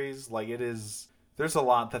series. Like, there's a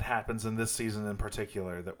lot that happens in this season in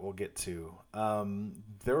particular that we'll get to.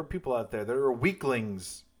 There are people out there, there are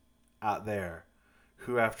weaklings out there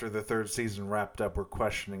who, after the third season wrapped up, were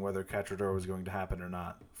questioning whether Catra Adora was going to happen or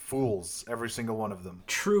not. Fools, every single one of them.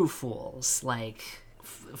 True fools. Like,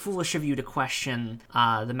 foolish of you to question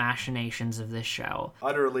the machinations of this show.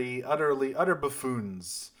 Utter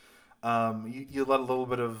buffoons. You let a little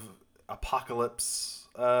bit of apocalypse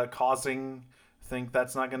causing think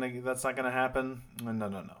that's not gonna happen.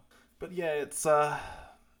 No. But yeah,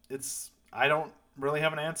 it's I don't really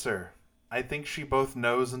have an answer. I think she both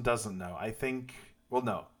knows and doesn't know.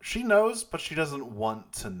 No, she knows, but she doesn't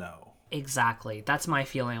want to know. Exactly. That's my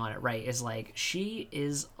feeling on it, right? Is like she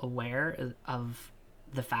is aware of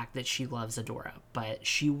the fact that she loves Adora, but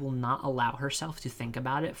she will not allow herself to think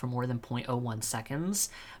about it for more than 0.01 seconds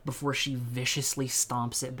before she viciously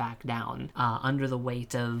stomps it back down under the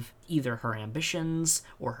weight of either her ambitions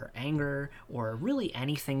or her anger or really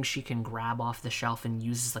anything she can grab off the shelf and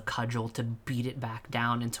use as a cudgel to beat it back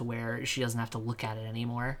down into where she doesn't have to look at it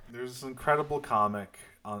anymore. There's this incredible comic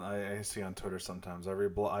I see on Twitter sometimes. I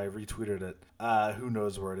retweeted it. Who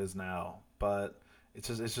knows where it is now, but it's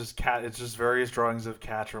just various drawings of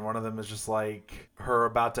Catra, and one of them is just like her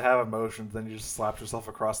about to have emotions, then she just slaps herself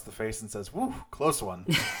across the face and says, "Woo, close one."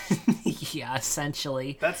 Yeah,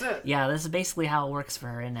 essentially. That's it. Yeah, this is basically how it works for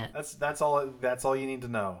her, isn't it? That's all you need to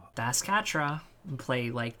know. That's Catra. Play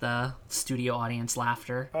like the studio audience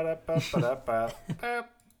laughter.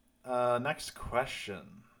 Next question.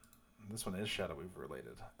 This one is Shadow Weaver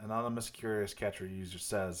related. Anonymous Curious Catra user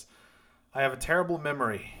says, "I have a terrible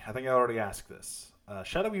memory. I think I already asked this.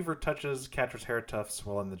 Shadow Weaver touches Catra's hair tufts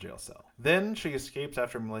while in the jail cell. Then she escapes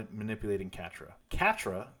after manipulating Catra.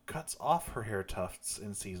 Catra cuts off her hair tufts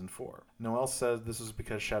in season 4. Noelle says this is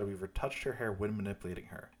because Shadow Weaver touched her hair when manipulating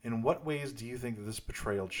her. In what ways do you think that this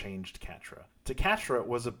betrayal changed Catra? To Catra,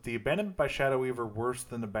 was the abandonment by Shadow Weaver worse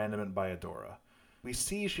than abandonment by Adora? We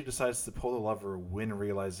see she decides to pull the lever when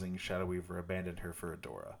realizing Shadow Weaver abandoned her for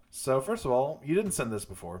Adora." So first of all, you didn't send this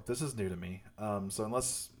before. This is new to me. So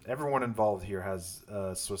unless everyone involved here has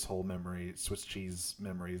Swiss cheese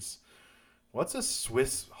memories, what's a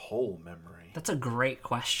Swiss hole memory? That's a great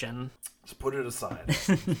question. Just put it aside.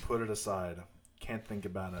 Put it aside. Can't think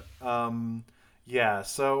about it. Yeah,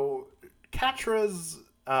 so Catra's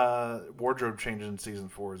wardrobe change in season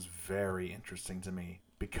 4 is very interesting to me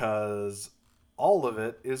because all of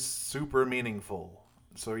it is super meaningful.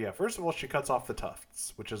 So yeah, first of all, she cuts off the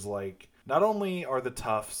tufts, which is like, not only are the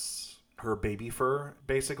tufts her baby fur,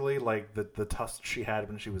 basically, like the tufts she had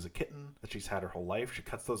when she was a kitten, that she's had her whole life, she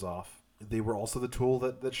cuts those off. They were also the tool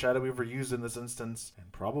that Shadow Weaver used in this instance,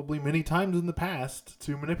 and probably many times in the past,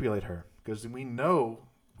 to manipulate her. Because we know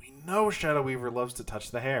know Shadow Weaver loves to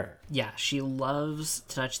touch the hair. Yeah, she loves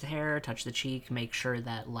to touch the hair, touch the cheek, make sure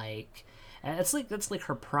that that's like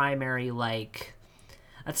her primary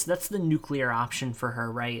that's the nuclear option for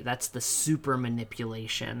her, right? That's the super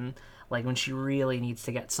manipulation, like when she really needs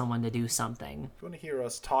to get someone to do something. If you want to hear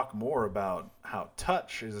us talk more about how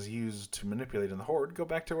touch is used to manipulate in the Horde, go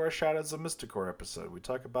back to our Shadows of Mysticor episode. We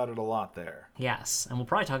talk about it a lot there. Yes, and we'll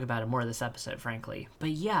probably talk about it more this episode, frankly.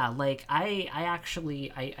 But yeah, like I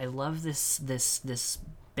actually love this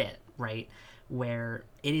bit, right? Where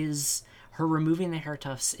it is her removing the hair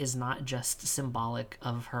tufts is not just symbolic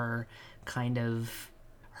of her kind of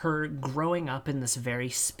her growing up in this very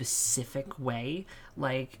specific way.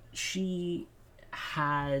 Like, she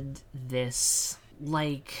had this,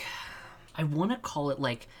 like, I want to call it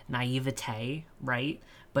like naivete, right?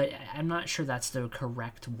 But I'm not sure that's the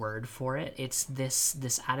correct word for it. It's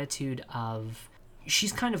this attitude of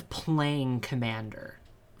she's kind of playing commander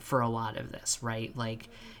for a lot of this, right? Like,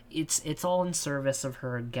 it's all in service of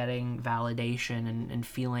her getting validation and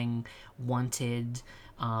feeling wanted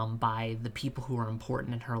by the people who are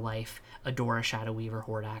important in her life. Adora, Shadow Weaver,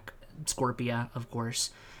 Hordak, Scorpia, of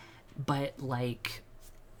course. But, like,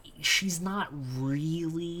 she's not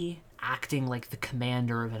really acting like the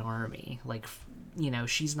commander of an army. Like,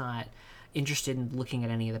 she's not interested in looking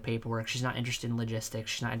at any of the paperwork. She's not interested in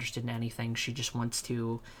logistics. She's not interested in anything. She just wants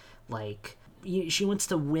to, she wants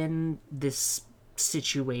to win this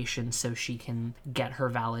situation so she can get her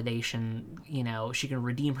validation. She can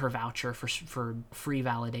redeem her voucher for free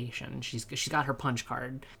validation. She's got her punch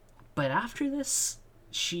card. But after this,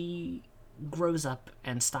 she grows up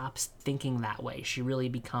and stops thinking that way. She really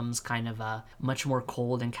becomes kind of a much more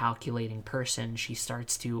cold and calculating person. She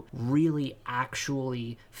starts to really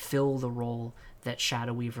actually fill the role that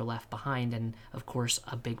Shadow Weaver left behind. And of course,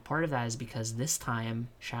 a big part of that is because this time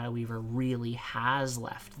Shadow Weaver really has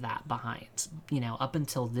left that behind. Up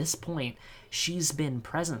until this point, she's been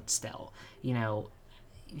present still.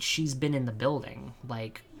 She's been in the building.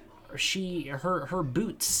 Like, her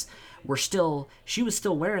boots were still, she was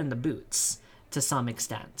still wearing the boots to some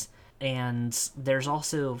extent. And there's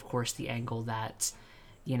also, of course, the angle that,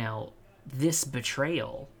 this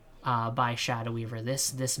betrayal by Shadow Weaver,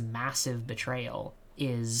 this massive betrayal,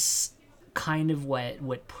 is kind of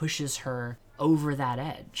what pushes her over that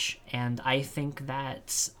edge. And I think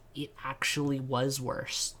that it actually was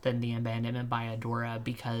worse than the abandonment by Adora,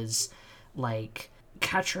 because, like,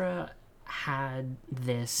 Catra had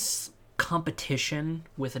this competition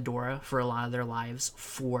with Adora for a lot of their lives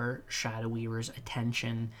for Shadow Weaver's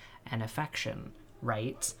attention and affection,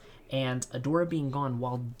 right? And Adora being gone,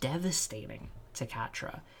 while devastating to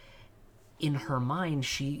Catra, in her mind,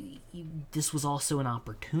 this was also an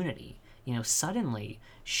opportunity. Suddenly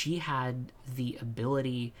she had the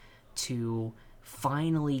ability to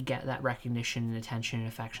finally get that recognition and attention and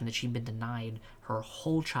affection that she'd been denied her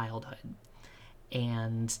whole childhood.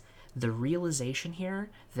 And the realization here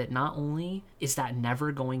that not only is that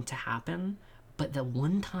never going to happen, but that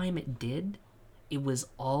one time it did, it was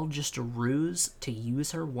all just a ruse to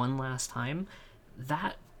use her one last time,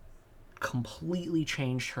 that completely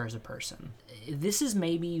changed her as a person. This is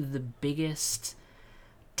maybe the biggest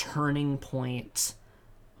turning point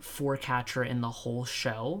for Catra in the whole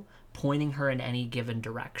show, pointing her in any given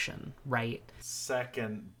direction, right?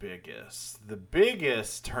 Second biggest. The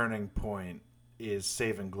biggest turning point is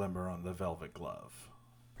saving Glimmer on the Velvet Glove.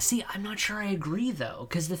 See, I'm not sure I agree, though,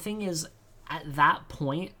 because the thing is, at that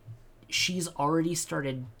point, she's already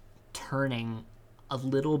started turning a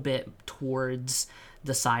little bit towards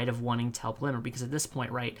the side of wanting to help Glimmer, because at this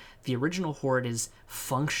point, right, the original Horde is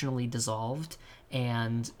functionally dissolved,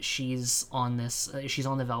 and she's on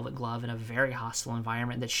the Velvet Glove in a very hostile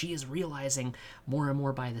environment that she is realizing more and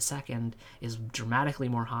more by the second is dramatically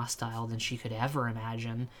more hostile than she could ever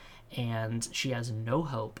imagine. And she has no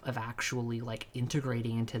hope of actually, like,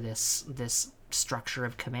 integrating into this structure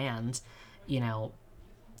of command.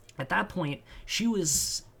 At that point, she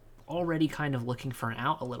was already kind of looking for an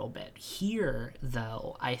out a little bit. Here,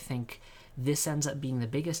 though, I think this ends up being the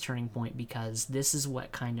biggest turning point, because this is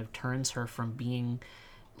what kind of turns her from being,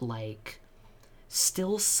 like,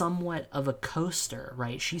 still somewhat of a coaster,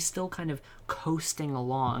 right? She's still kind of coasting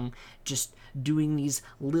along, just doing these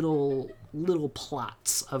little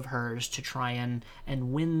plots of hers to try and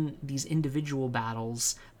win these individual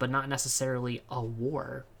battles, but not necessarily a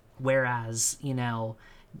war. Whereas,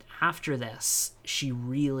 after this, she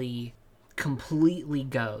really completely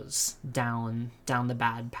goes down the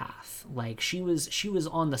bad path. Like, she was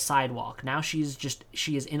on the sidewalk. Now she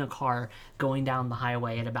is in a car going down the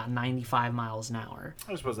highway at about 95 miles an hour.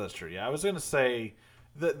 I suppose that's true. Yeah, I was going to say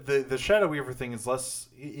The Shadow Weaver thing is less.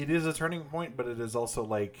 It is a turning point, but it is also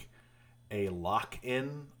like a lock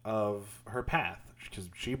in of her path because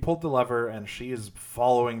she pulled the lever and she is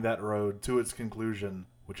following that road to its conclusion,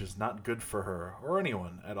 which is not good for her or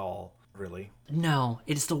anyone at all, really. No,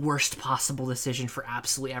 it is the worst possible decision for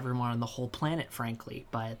absolutely everyone on the whole planet, frankly.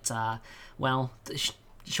 But, well,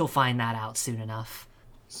 she'll find that out soon enough.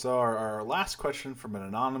 So our last question from an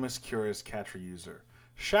anonymous curious Catra user.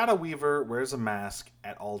 Shadow Weaver wears a mask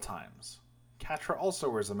at all times. Catra also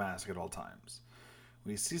wears a mask at all times.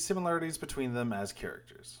 We see similarities between them as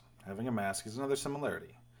characters. Having a mask is another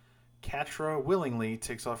similarity. Catra willingly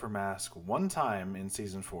takes off her mask one time in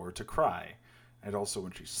Season 4 to cry, and also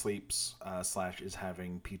when she sleeps / is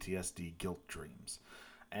having PTSD guilt dreams,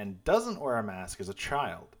 and doesn't wear a mask as a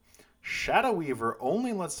child. Shadow Weaver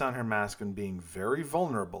only lets down her mask when being very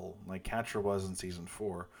vulnerable, like Catra was in Season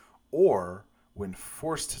 4, or when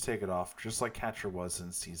forced to take it off, just like Catra was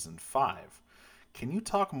in Season 5. Can you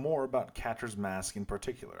talk more about Catra's mask in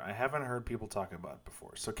particular? I haven't heard people talk about it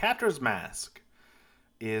before. So Catra's mask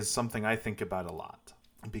is something I think about a lot,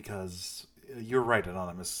 because you're right,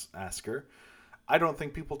 anonymous asker. I don't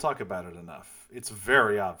think people talk about it enough. It's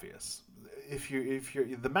very obvious. If you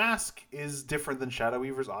the mask is different than Shadow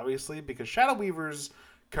Weaver's, obviously, because Shadow Weaver's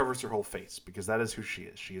covers her whole face, because that is who she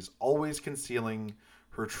is. She is always concealing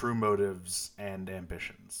her true motives and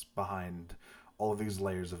ambitions behind all of these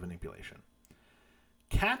layers of manipulation.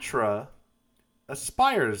 Catra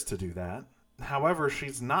aspires to do that. However,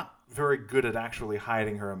 she's not very good at actually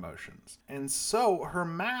hiding her emotions. And so her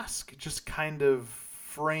mask just kind of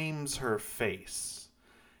frames her face.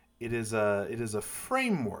 It is a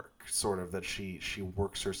framework sort of that she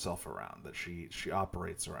works herself around, that she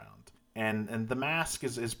operates around. And the mask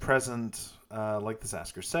is present, like this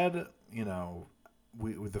asker said,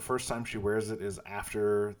 the first time she wears it is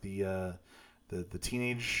after the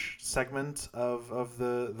teenage segment of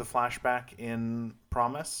the flashback in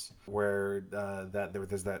Promise, where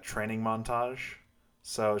there's that training montage.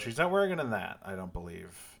 So she's not wearing it in that, I don't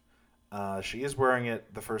believe. She is wearing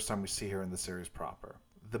it the first time we see her in the series proper.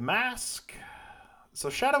 The mask. So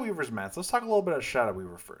Shadow Weaver's mask. Let's talk a little bit about Shadow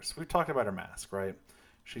Weaver first. We've talked about her mask, right?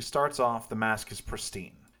 She starts off, the mask is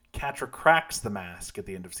pristine. Catra cracks the mask at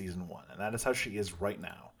the end of Season 1, and that is how she is right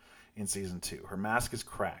now in Season 2. Her mask is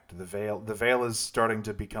cracked. The veil is starting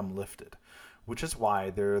to become lifted, which is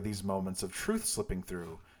why there are these moments of truth slipping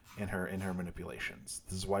through in her manipulations.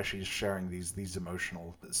 This is why she's sharing these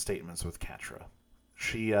emotional statements with Catra.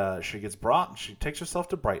 She gets brought, she takes herself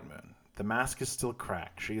to Bright Moon. The mask is still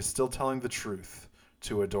cracked. She is still telling the truth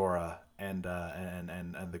to Adora and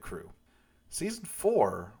the crew. Season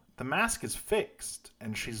 4, the mask is fixed,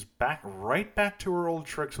 and she's right back to her old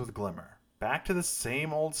tricks with Glimmer. Back to the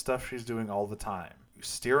same old stuff she's doing all the time.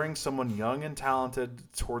 Steering someone young and talented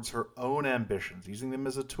towards her own ambitions, using them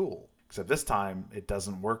as a tool. Except this time, it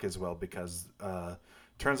doesn't work as well because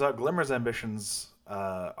turns out Glimmer's ambitions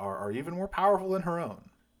are even more powerful than her own.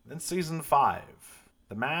 Then Season 5.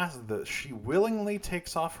 She willingly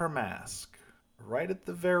takes off her mask right at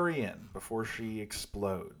the very end before she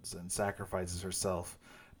explodes and sacrifices herself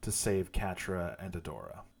to save Catra and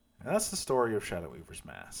Adora. And that's the story of Shadow Weaver's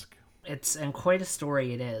mask. And quite a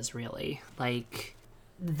story it is, really. Like,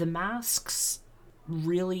 the masks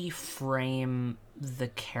really frame the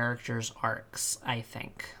characters' arcs, I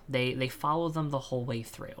think. They follow them the whole way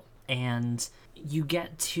through. And you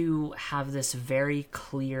get to have this very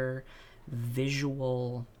clear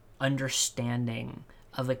visual understanding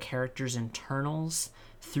of a character's internals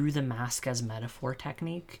through the mask as metaphor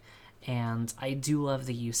technique, and I do love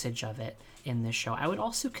the usage of it in this show. I would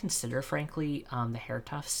also consider, frankly, the hair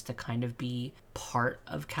tufts to kind of be part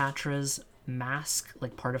of Catra's mask,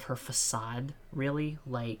 like part of her facade, really.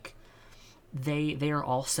 Like, they are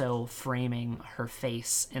also framing her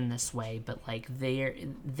face in this way, but like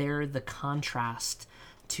they're the contrast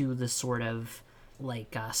to the sort of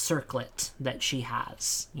like circlet that she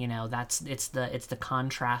has. It's the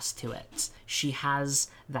contrast to it. She has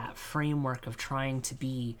that framework of trying to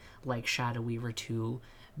be like Shadow Weaver, to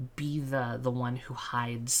be the one who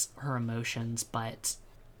hides her emotions, but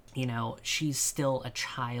she's still a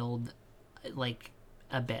child, like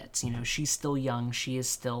a bit. She's still young, she is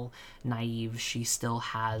still naive, she still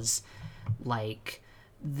has like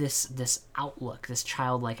this outlook, this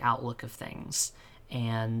childlike outlook of things,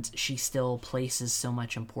 and she still places so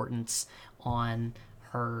much importance on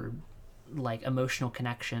her like emotional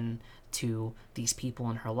connection to these people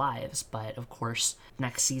in her lives. But of course,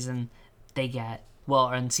 next season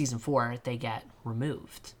in Season 4 they get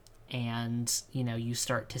removed, and you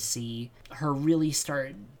start to see her really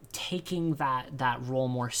start taking that role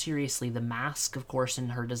more seriously. The mask, of course, in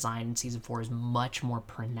her design in season 4 is much more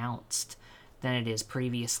pronounced than it is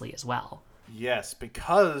previously as well. Yes,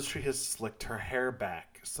 because she has slicked her hair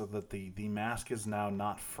back so that the mask is now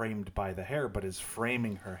not framed by the hair, but is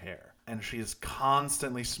framing her hair. And she is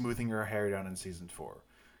constantly smoothing her hair down in season 4.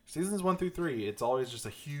 Seasons 1 through 3, it's always just a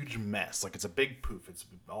huge mess. Like, it's a big poof. It's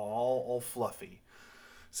all fluffy.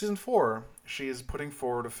 Season 4, she is putting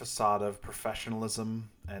forward a facade of professionalism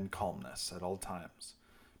and calmness at all times.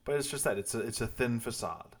 But it's just that. It's a thin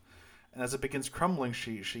facade. And as it begins crumbling,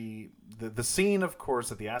 the scene, of course,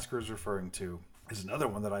 that the Asker is referring to is another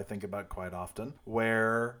one that I think about quite often,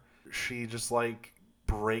 where she just, like,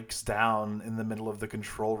 breaks down in the middle of the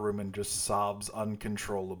control room and just sobs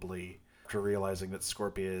uncontrollably after realizing that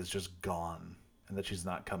Scorpia is just gone and that she's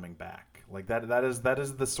not coming back. Like, that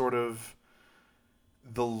is the sort of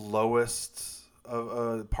the lowest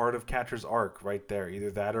part of Catra's arc right there.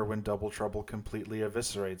 Either that or when Double Trouble completely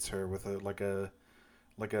eviscerates her with a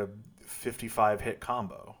 55 hit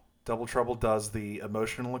combo. Double Trouble does the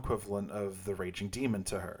emotional equivalent of the Raging Demon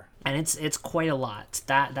to her, and it's quite a lot.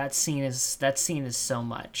 That scene is so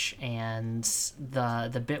much, and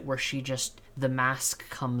the bit where the mask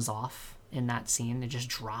comes off in that scene, it just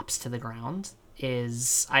drops to the ground.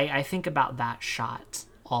 Is I think about that shot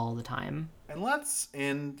all the time. And let's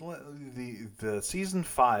end the season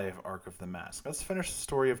 5 arc of the mask. Let's finish the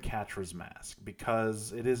story of Catra's mask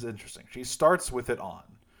because it is interesting. She starts with it on.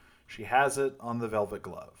 She has it on the velvet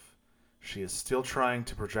glove. She is still trying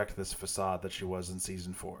to project this facade that she was in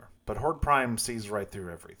season 4. But Horde Prime sees right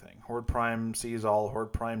through everything. Horde Prime sees all.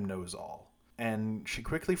 Horde Prime knows all. And she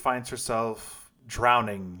quickly finds herself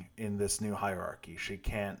drowning in this new hierarchy. She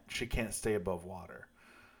can't stay above water.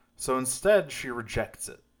 So instead, she rejects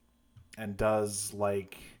it and does,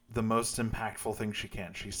 like, the most impactful thing she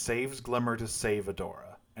can. She saves Glimmer to save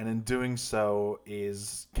Adora. And in doing so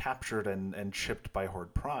is captured and chipped by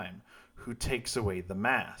Horde Prime, who takes away the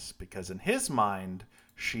mask, because in his mind,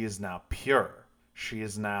 she is now pure. She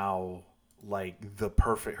is now, like,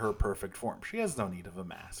 her perfect form. She has no need of a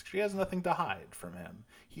mask. She has nothing to hide from him.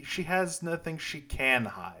 She has nothing she can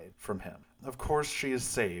hide from him. Of course, she is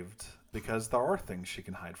saved, because there are things she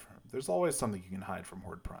can hide from him. There's always something you can hide from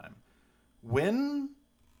Horde Prime. When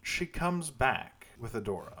she comes back with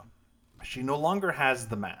Adora, she no longer has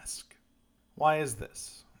the mask. Why is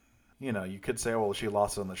this? You know, you could say, oh, well, she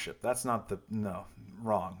lost it on the ship. That's not no,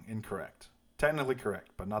 wrong, incorrect. Technically correct,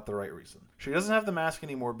 but not the right reason. She doesn't have the mask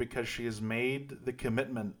anymore because she has made the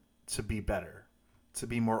commitment to be better, to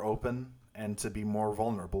be more open, and to be more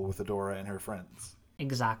vulnerable with Adora and her friends.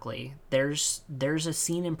 Exactly. There's a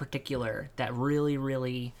scene in particular that really,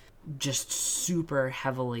 really just super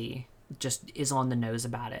heavily just is on the nose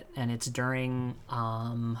about it, and it's during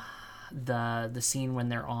the scene when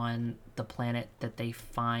they're on the planet that they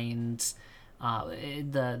find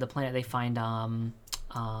the planet they find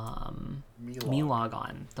Milog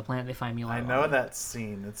on. The planet they find Milog on. I know that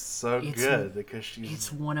scene. It's so good because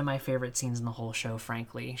it's one of my favorite scenes in the whole show,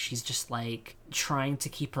 frankly. She's just, like, trying to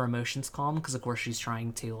keep her emotions calm because, of course, she's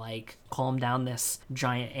trying to, like, calm down this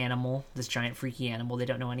giant animal, this giant freaky animal they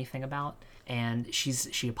don't know anything about. And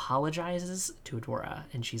she apologizes to Adora,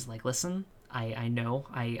 and she's like, listen, I know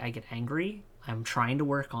I get angry. I'm trying to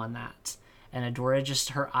work on that. And Adora just,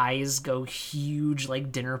 her eyes go huge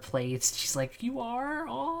like dinner plates. She's like, you are?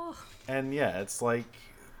 Aw. And yeah, it's like,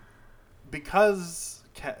 because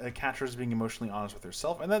Catra's being emotionally honest with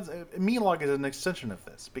herself, and that's Milog is an extension of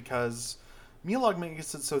this, because Milog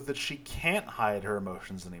makes it so that she can't hide her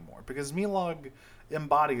emotions anymore, because Milog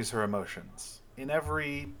embodies her emotions in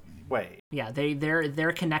every way. Yeah,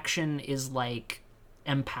 their connection is, like,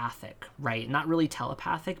 empathic, right? Not really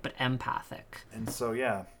telepathic, but empathic. And so,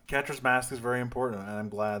 yeah, Catra's mask is very important, and I'm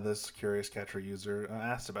glad this curious Catra user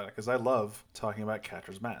asked about it, because I love talking about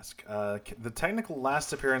Catra's mask. The technical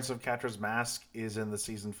last appearance of Catra's mask is in the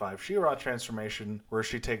Season 5 She-Ra transformation, where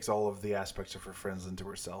she takes all of the aspects of her friends into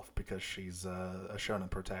herself, because she's a shonen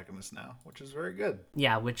protagonist now, which is very good.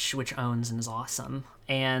 Yeah, which owns and is awesome.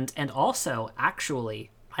 And also,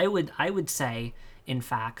 actually, I would say, in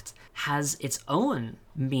fact, has its own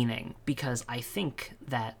meaning, because I think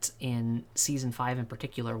that in season 5 in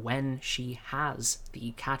particular, when she has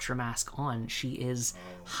the Catra mask on, she is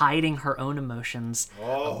hiding her own emotions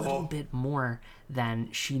a little bit more than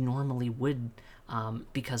she normally would,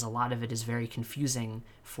 because a lot of it is very confusing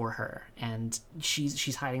for her, and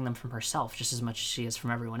she's hiding them from herself just as much as she is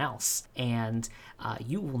from everyone else. And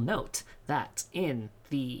you will note that in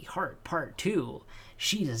the Heart Part 2,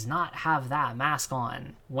 she does not have that mask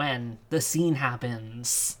on when the scene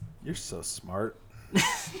happens. You're so smart.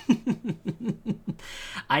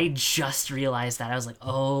 I just realized that. I was like,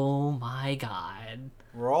 oh my god.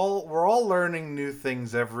 We're all learning new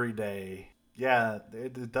things every day. Yeah,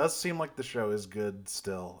 it does seem like the show is good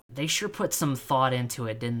still. They sure put some thought into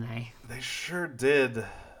it, didn't they? They sure did.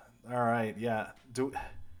 All right, yeah.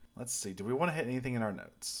 Let's see. Do we want to hit anything in our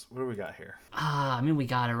notes? What do we got here? I mean, we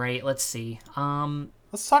got it right. Let's see.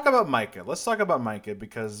 Let's talk about Micah. Let's talk about Micah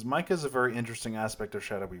because Micah is a very interesting aspect of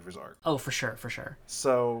Shadow Weaver's arc. Oh, for sure, for sure.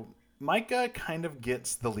 So Micah kind of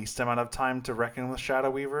gets the least amount of time to reckon with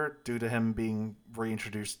Shadow Weaver due to him being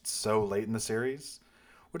reintroduced so late in the series,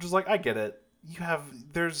 which is like, I get it.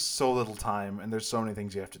 There's so little time and there's so many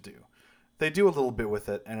things you have to do. They do a little bit with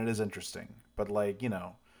it and it is interesting, but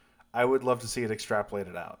I would love to see it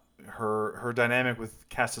extrapolated out. Her dynamic with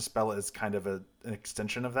Castaspella is kind of an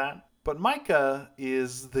extension of that. But Micah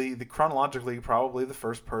is the chronologically probably the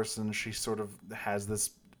first person she sort of has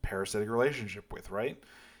this parasitic relationship with, right?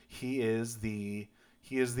 He is the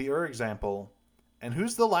example. And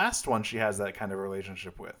who's the last one she has that kind of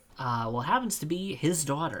relationship with? Well, it happens to be his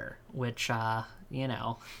daughter, which, you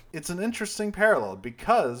know. It's an interesting parallel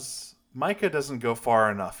because Micah doesn't go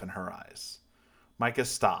far enough in her eyes. Micah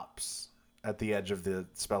stops at the edge of the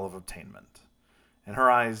spell of obtainment. In her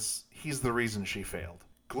eyes, he's the reason she failed.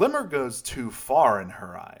 Glimmer goes too far in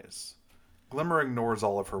her eyes. Glimmer ignores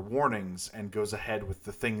all of her warnings and goes ahead with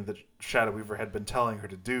the thing that Shadow Weaver had been telling her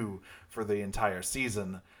to do for the entire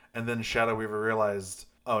season. And then Shadow Weaver realized,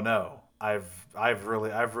 oh no, I've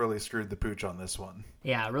really screwed the pooch on this one.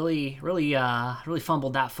 Yeah, really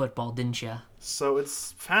fumbled that football, didn't you? So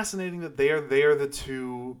it's fascinating that they are the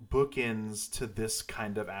two bookends to this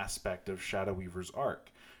kind of aspect of Shadow Weaver's arc.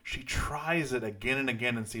 She tries it again and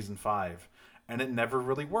again in season 5. And it never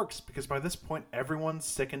really works because by this point, everyone's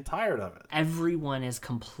sick and tired of it. Everyone is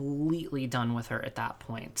completely done with her at that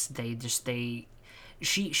point.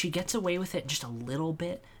 She gets away with it just a little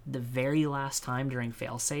bit the very last time during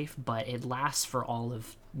Failsafe, but it lasts for all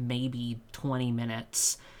of maybe 20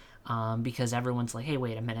 minutes because everyone's like, hey,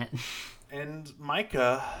 wait a minute. And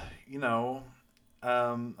Micah, I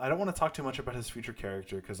don't want to talk too much about his future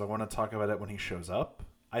character because I want to talk about it when he shows up.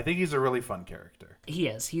 I think he's a really fun character. He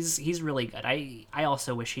is. He's really good. I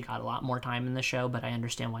also wish he got a lot more time in the show, but I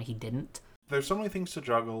understand why he didn't. There's so many things to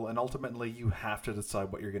juggle, and ultimately you have to decide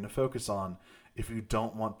what you're going to focus on if you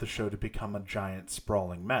don't want the show to become a giant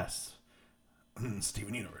sprawling mess.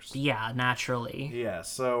 Steven Universe. Yeah, naturally. Yeah,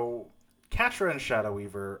 so Catra and Shadow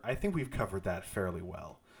Weaver, I think we've covered that fairly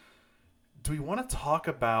well. Do we want to talk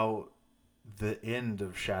about the end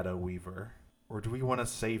of Shadow Weaver, or do we want to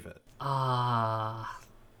save it? God.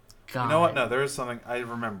 You know what? No, there is something I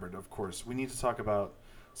remembered, of course. We need to talk about...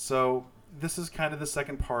 So, this is kind of the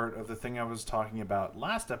second part of the thing I was talking about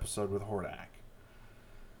last episode with Hordak.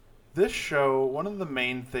 This show, one of the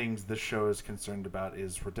main things this show is concerned about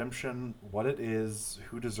is redemption, what it is,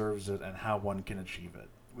 who deserves it, and how one can achieve it.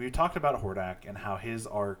 We talked about Hordak and how his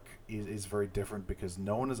arc is very different because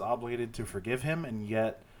no one is obligated to forgive him, and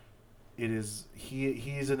yet he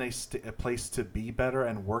is in a place to be better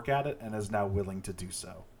and work at it and is now willing to do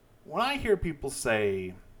so. When I hear people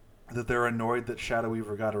say that they're annoyed that Shadow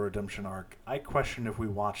Weaver got a redemption arc, I question if we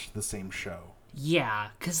watched the same show. Yeah,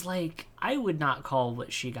 because, I would not call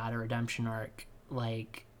what she got a redemption arc.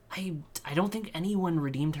 I don't think anyone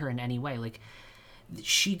redeemed her in any way.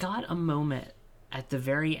 She got a moment at the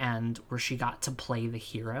very end where she got to play the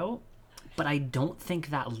hero, but I don't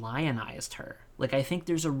think that lionized her. I think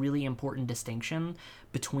there's a really important distinction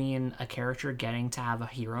between a character getting to have a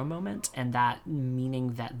hero moment and that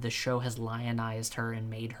meaning that the show has lionized her and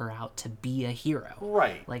made her out to be a hero.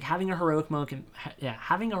 Right. Having a heroic moment,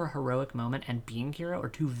 having a heroic moment and being hero are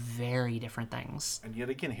two very different things. And yet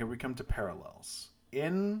again, here we come to parallels.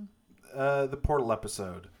 In the Portal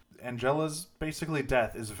episode, Angela's basically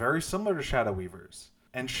death is very similar to Shadow Weaver's.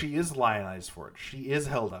 And she is lionized for it. She is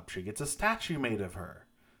held up. She gets a statue made of her.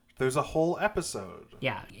 There's a whole episode.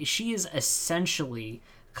 Yeah, she is essentially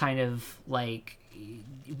kind of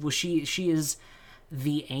she is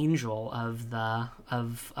the angel of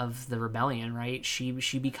the rebellion, right?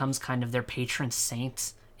 She becomes kind of their patron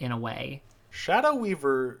saint in a way. Shadow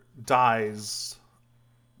Weaver dies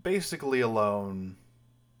basically alone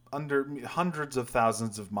under hundreds of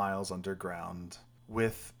thousands of miles underground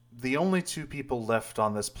with the only two people left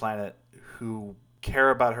on this planet who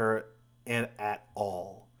care about her at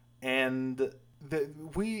all. And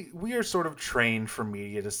we are sort of trained from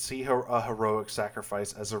media to see a heroic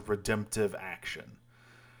sacrifice as a redemptive action.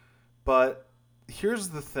 But here's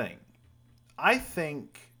the thing. I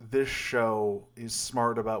think this show is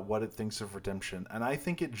smart about what it thinks of redemption, and I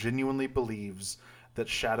think it genuinely believes that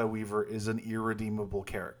Shadow Weaver is an irredeemable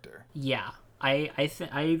character. Yeah. I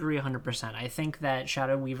agree 100%. I think that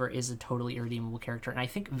Shadow Weaver is a totally irredeemable character, and I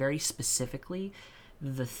think very specifically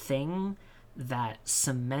the thing that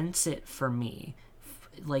cements it for me,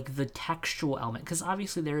 like the textual element, because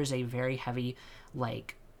obviously there is a very heavy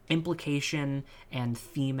like implication and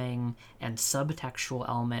theming and subtextual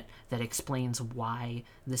element that explains why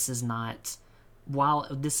this is not, while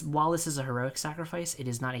this is a heroic sacrifice, it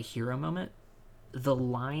is not a hero moment. The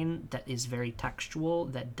line that is very textual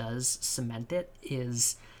that does cement it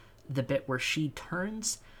is the bit where she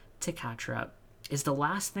turns to Catra, is the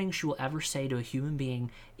last thing she will ever say to a human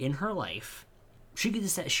being in her life. She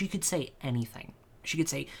could say anything. She could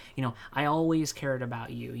say, I always cared about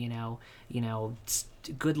you,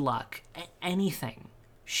 good luck, anything.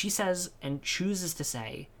 She says and chooses to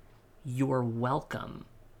say, you're welcome.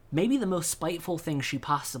 Maybe the most spiteful thing she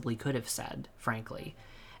possibly could have said, frankly.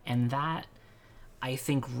 And that, I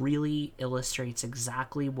think, really illustrates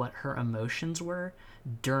exactly what her emotions were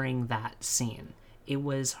during that scene. It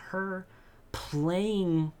was her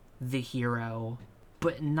playing the hero,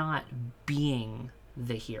 but not being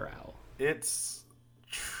the hero. It's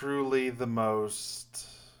truly the most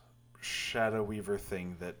Shadow Weaver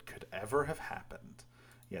thing that could ever have happened.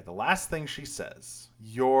 Yeah, the last thing she says,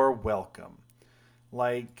 you're welcome.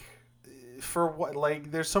 Like, for what?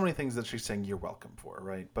 Like, there's so many things that she's saying you're welcome for,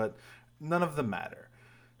 right? But none of them matter.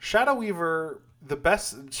 Shadow Weaver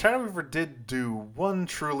did do one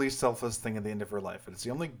truly selfless thing at the end of her life. It's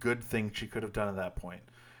the only good thing she could have done at that point.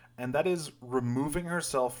 And that is removing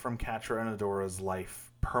herself from Catra and Adora's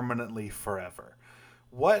life permanently forever.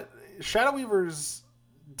 What Shadow Weaver's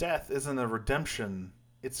death isn't a redemption,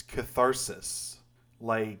 it's catharsis.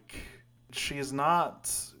 Like, she is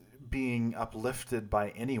not being uplifted by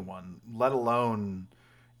anyone, let alone,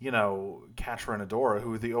 Catra and Adora,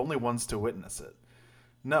 who are the only ones to witness it.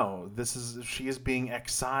 No, she is being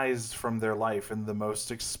excised from their life in the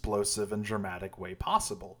most explosive and dramatic way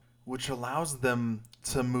possible, which allows them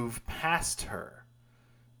to move past her.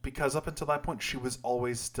 Because up until that point, she was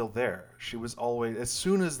always still there. She was always, as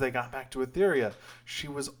soon as they got back to Etheria, she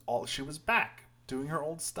was back doing her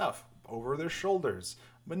old stuff over their shoulders,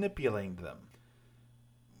 manipulating them.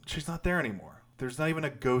 She's not there anymore. There's not even a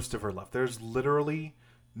ghost of her left. There's literally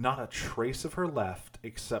not a trace of her left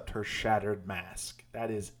except her shattered mask. That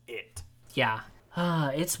is it. Yeah.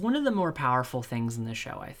 It's one of the more powerful things in the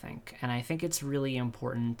show, I think. And I think it's really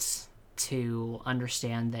important to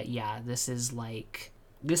understand that,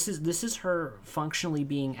 this is her functionally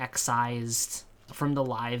being excised from the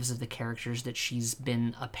lives of the characters that she's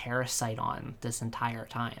been a parasite on this entire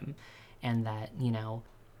time. And that,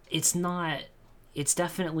 it's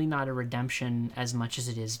definitely not a redemption as much as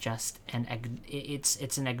it is just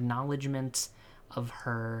it's an acknowledgement of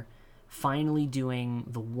her finally doing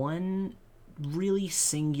the one really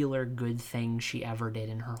singular good thing she ever did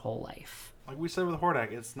in her whole life. Like we said with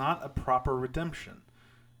Hordak, it's not a proper redemption.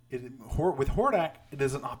 With Hordak, it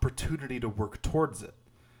is an opportunity to work towards it.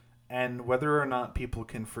 And whether or not people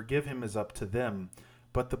can forgive him is up to them.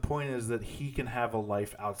 But the point is that he can have a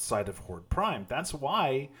life outside of Horde Prime. That's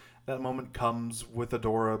why that moment comes with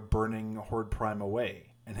Adora burning Horde Prime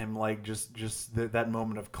away, and him that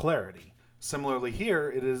moment of clarity. Similarly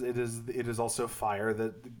here, it is also fire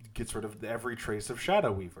that gets rid of every trace of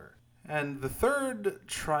Shadow Weaver. And the third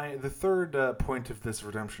point of this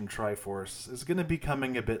redemption Triforce is going to be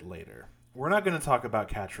coming a bit later. We're not going to talk about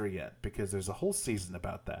Catra yet because there's a whole season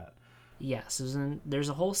about that. Yes, there's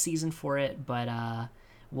a whole season for it, but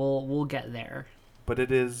we'll get there. But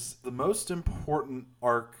it is the most important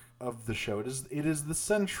arc of the show. It is the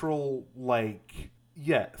central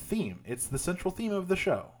theme. It's the central theme of the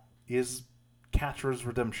show is Catra's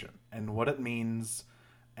redemption and what it means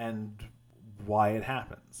and why it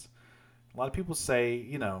happens. A lot of people say,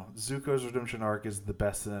 Zuko's redemption arc is the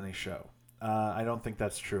best in any show. I don't think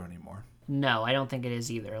that's true anymore. No, I don't think it is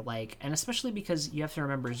either. And especially because you have to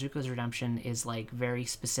remember Zuko's redemption is very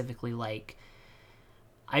specifically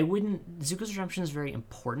Zuko's redemption is very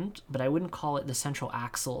important, but I wouldn't call it the central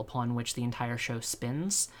axle upon which the entire show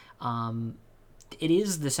spins. It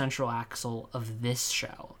is the central axle of this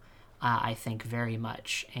show, I think, very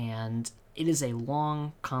much. And it is a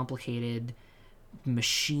long, complicated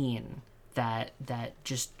machine that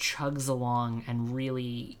just chugs along and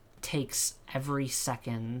really takes every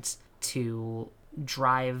second to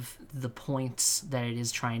drive the points that it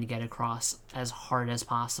is trying to get across as hard as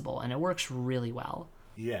possible, and it works really well.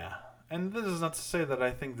 Yeah, and this is not to say that I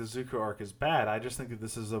think the Zuko arc is bad. I just think that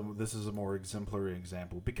this is a more exemplary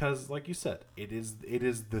example because, like you said, it is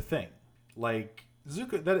the thing.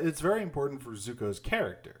 Zuko, that it's very important for Zuko's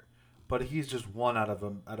character, but he's just one out of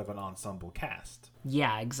an ensemble cast.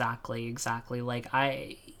 Yeah, exactly. Like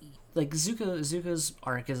Zuko's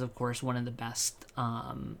arc is of course one of the best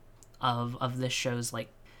of this show's,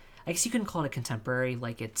 like, I guess you can call it a contemporary,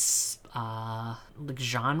 like it's like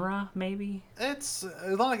genre maybe. It's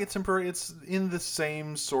not like it's temporary. It's in the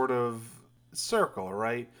same sort of circle,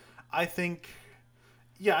 right? I think,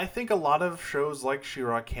 yeah, I think a lot of shows like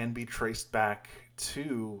She-Ra can be traced back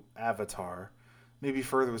to Avatar, maybe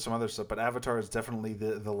further with some other stuff. But Avatar is definitely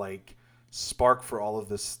the like spark for all of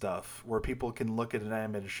this stuff, where people can look at an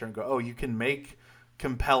animated show and go, "Oh, you can make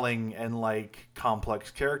compelling and like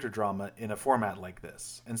complex character drama in a format like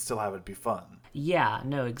this and still have it be fun." Yeah,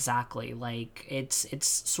 no, exactly. Like it's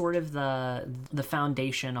sort of the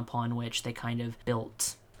foundation upon which they kind of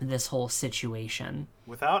built this whole situation.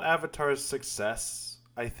 Without Avatar's success,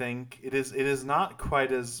 I think it is not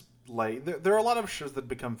quite as like there are a lot of shows that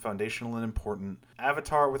become foundational and important.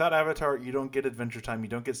 Without Avatar, you don't get Adventure Time, you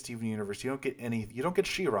don't get Steven Universe, you don't get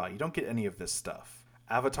She-Ra, you don't get any of this stuff.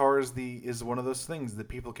 Avatar is one of those things that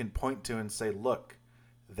people can point to and say, "Look,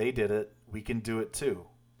 they did it. We can do it too."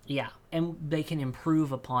 Yeah, and they can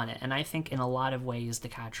improve upon it. And I think in a lot of ways, the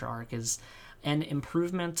Catra arc is an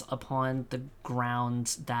improvement upon the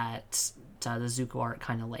ground that the Zuko arc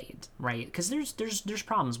kind of laid, right? Because there's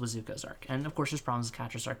problems with Zuko's arc, and of course there's problems with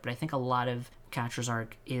Catra's arc. But I think a lot of Catra's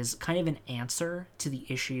arc is kind of an answer to the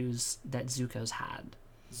issues that Zuko's had.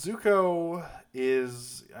 Zuko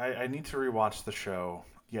is... I need to rewatch the show.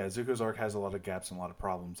 Yeah, Zuko's arc has a lot of gaps and a lot of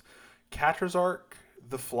problems. Catra's arc,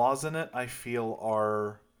 the flaws in it, I feel,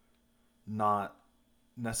 are not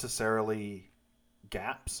necessarily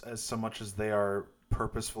gaps as so much as they are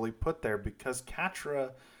purposefully put there, because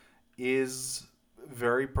Catra is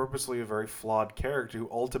very purposely a very flawed character who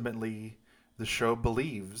ultimately the show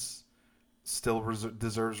believes still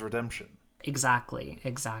deserves redemption. Exactly,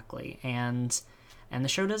 and the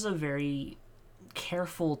show does a very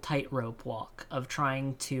careful tightrope walk of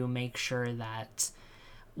trying to make sure that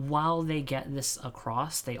while they get this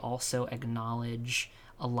across, they also acknowledge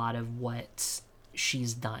a lot of what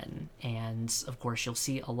she's done. And of course you'll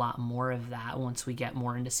see a lot more of that once we get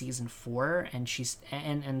more into season 4 and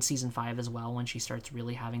and season 5 as well, when she starts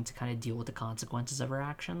really having to kind of deal with the consequences of her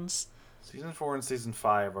actions. Season 4 and season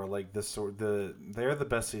 5 are like they're the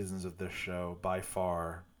best seasons of this show by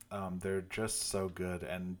far. They're just so good,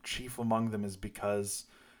 and chief among them is because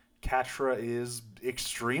Catra is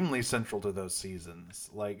extremely central to those seasons.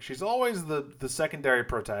 Like, she's always the secondary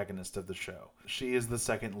protagonist of the show. She is the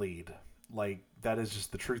second lead. Like, that is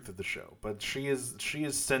just the truth of the show. But she is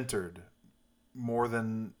centered more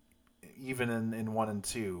than even in 1 and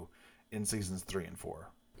 2 in seasons 3 and 4.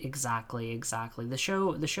 Exactly. The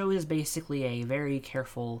show is basically a very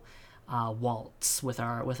careful waltz with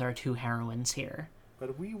our two heroines here.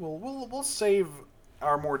 But we'll save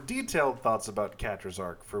our more detailed thoughts about Catra's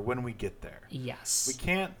arc for when we get there. Yes.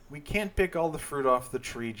 We can't pick all the fruit off the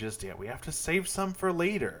tree just yet. We have to save some for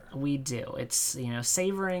later. We do. It's,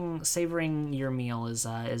 savoring your meal is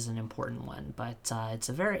an important one, but it's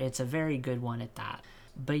a very good one at that.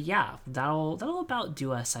 But yeah, that'll about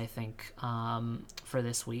do us, I think, for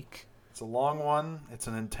this week. It's a long one. It's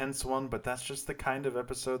an intense one, but that's just the kind of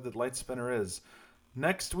episode that Light Spinner is.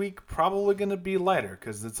 Next week, probably going to be lighter,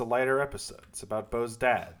 because it's a lighter episode. It's about Bo's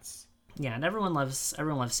dads. Yeah, and everyone loves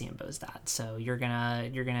seeing Bo's dad, so you're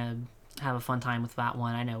gonna have a fun time with that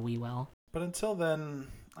one. I know we will. But until then,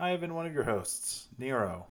 I have been one of your hosts,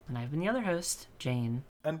 Nero. And I've been the other host, Jane.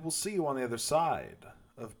 And we'll see you on the other side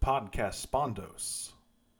of Podcast Spondos.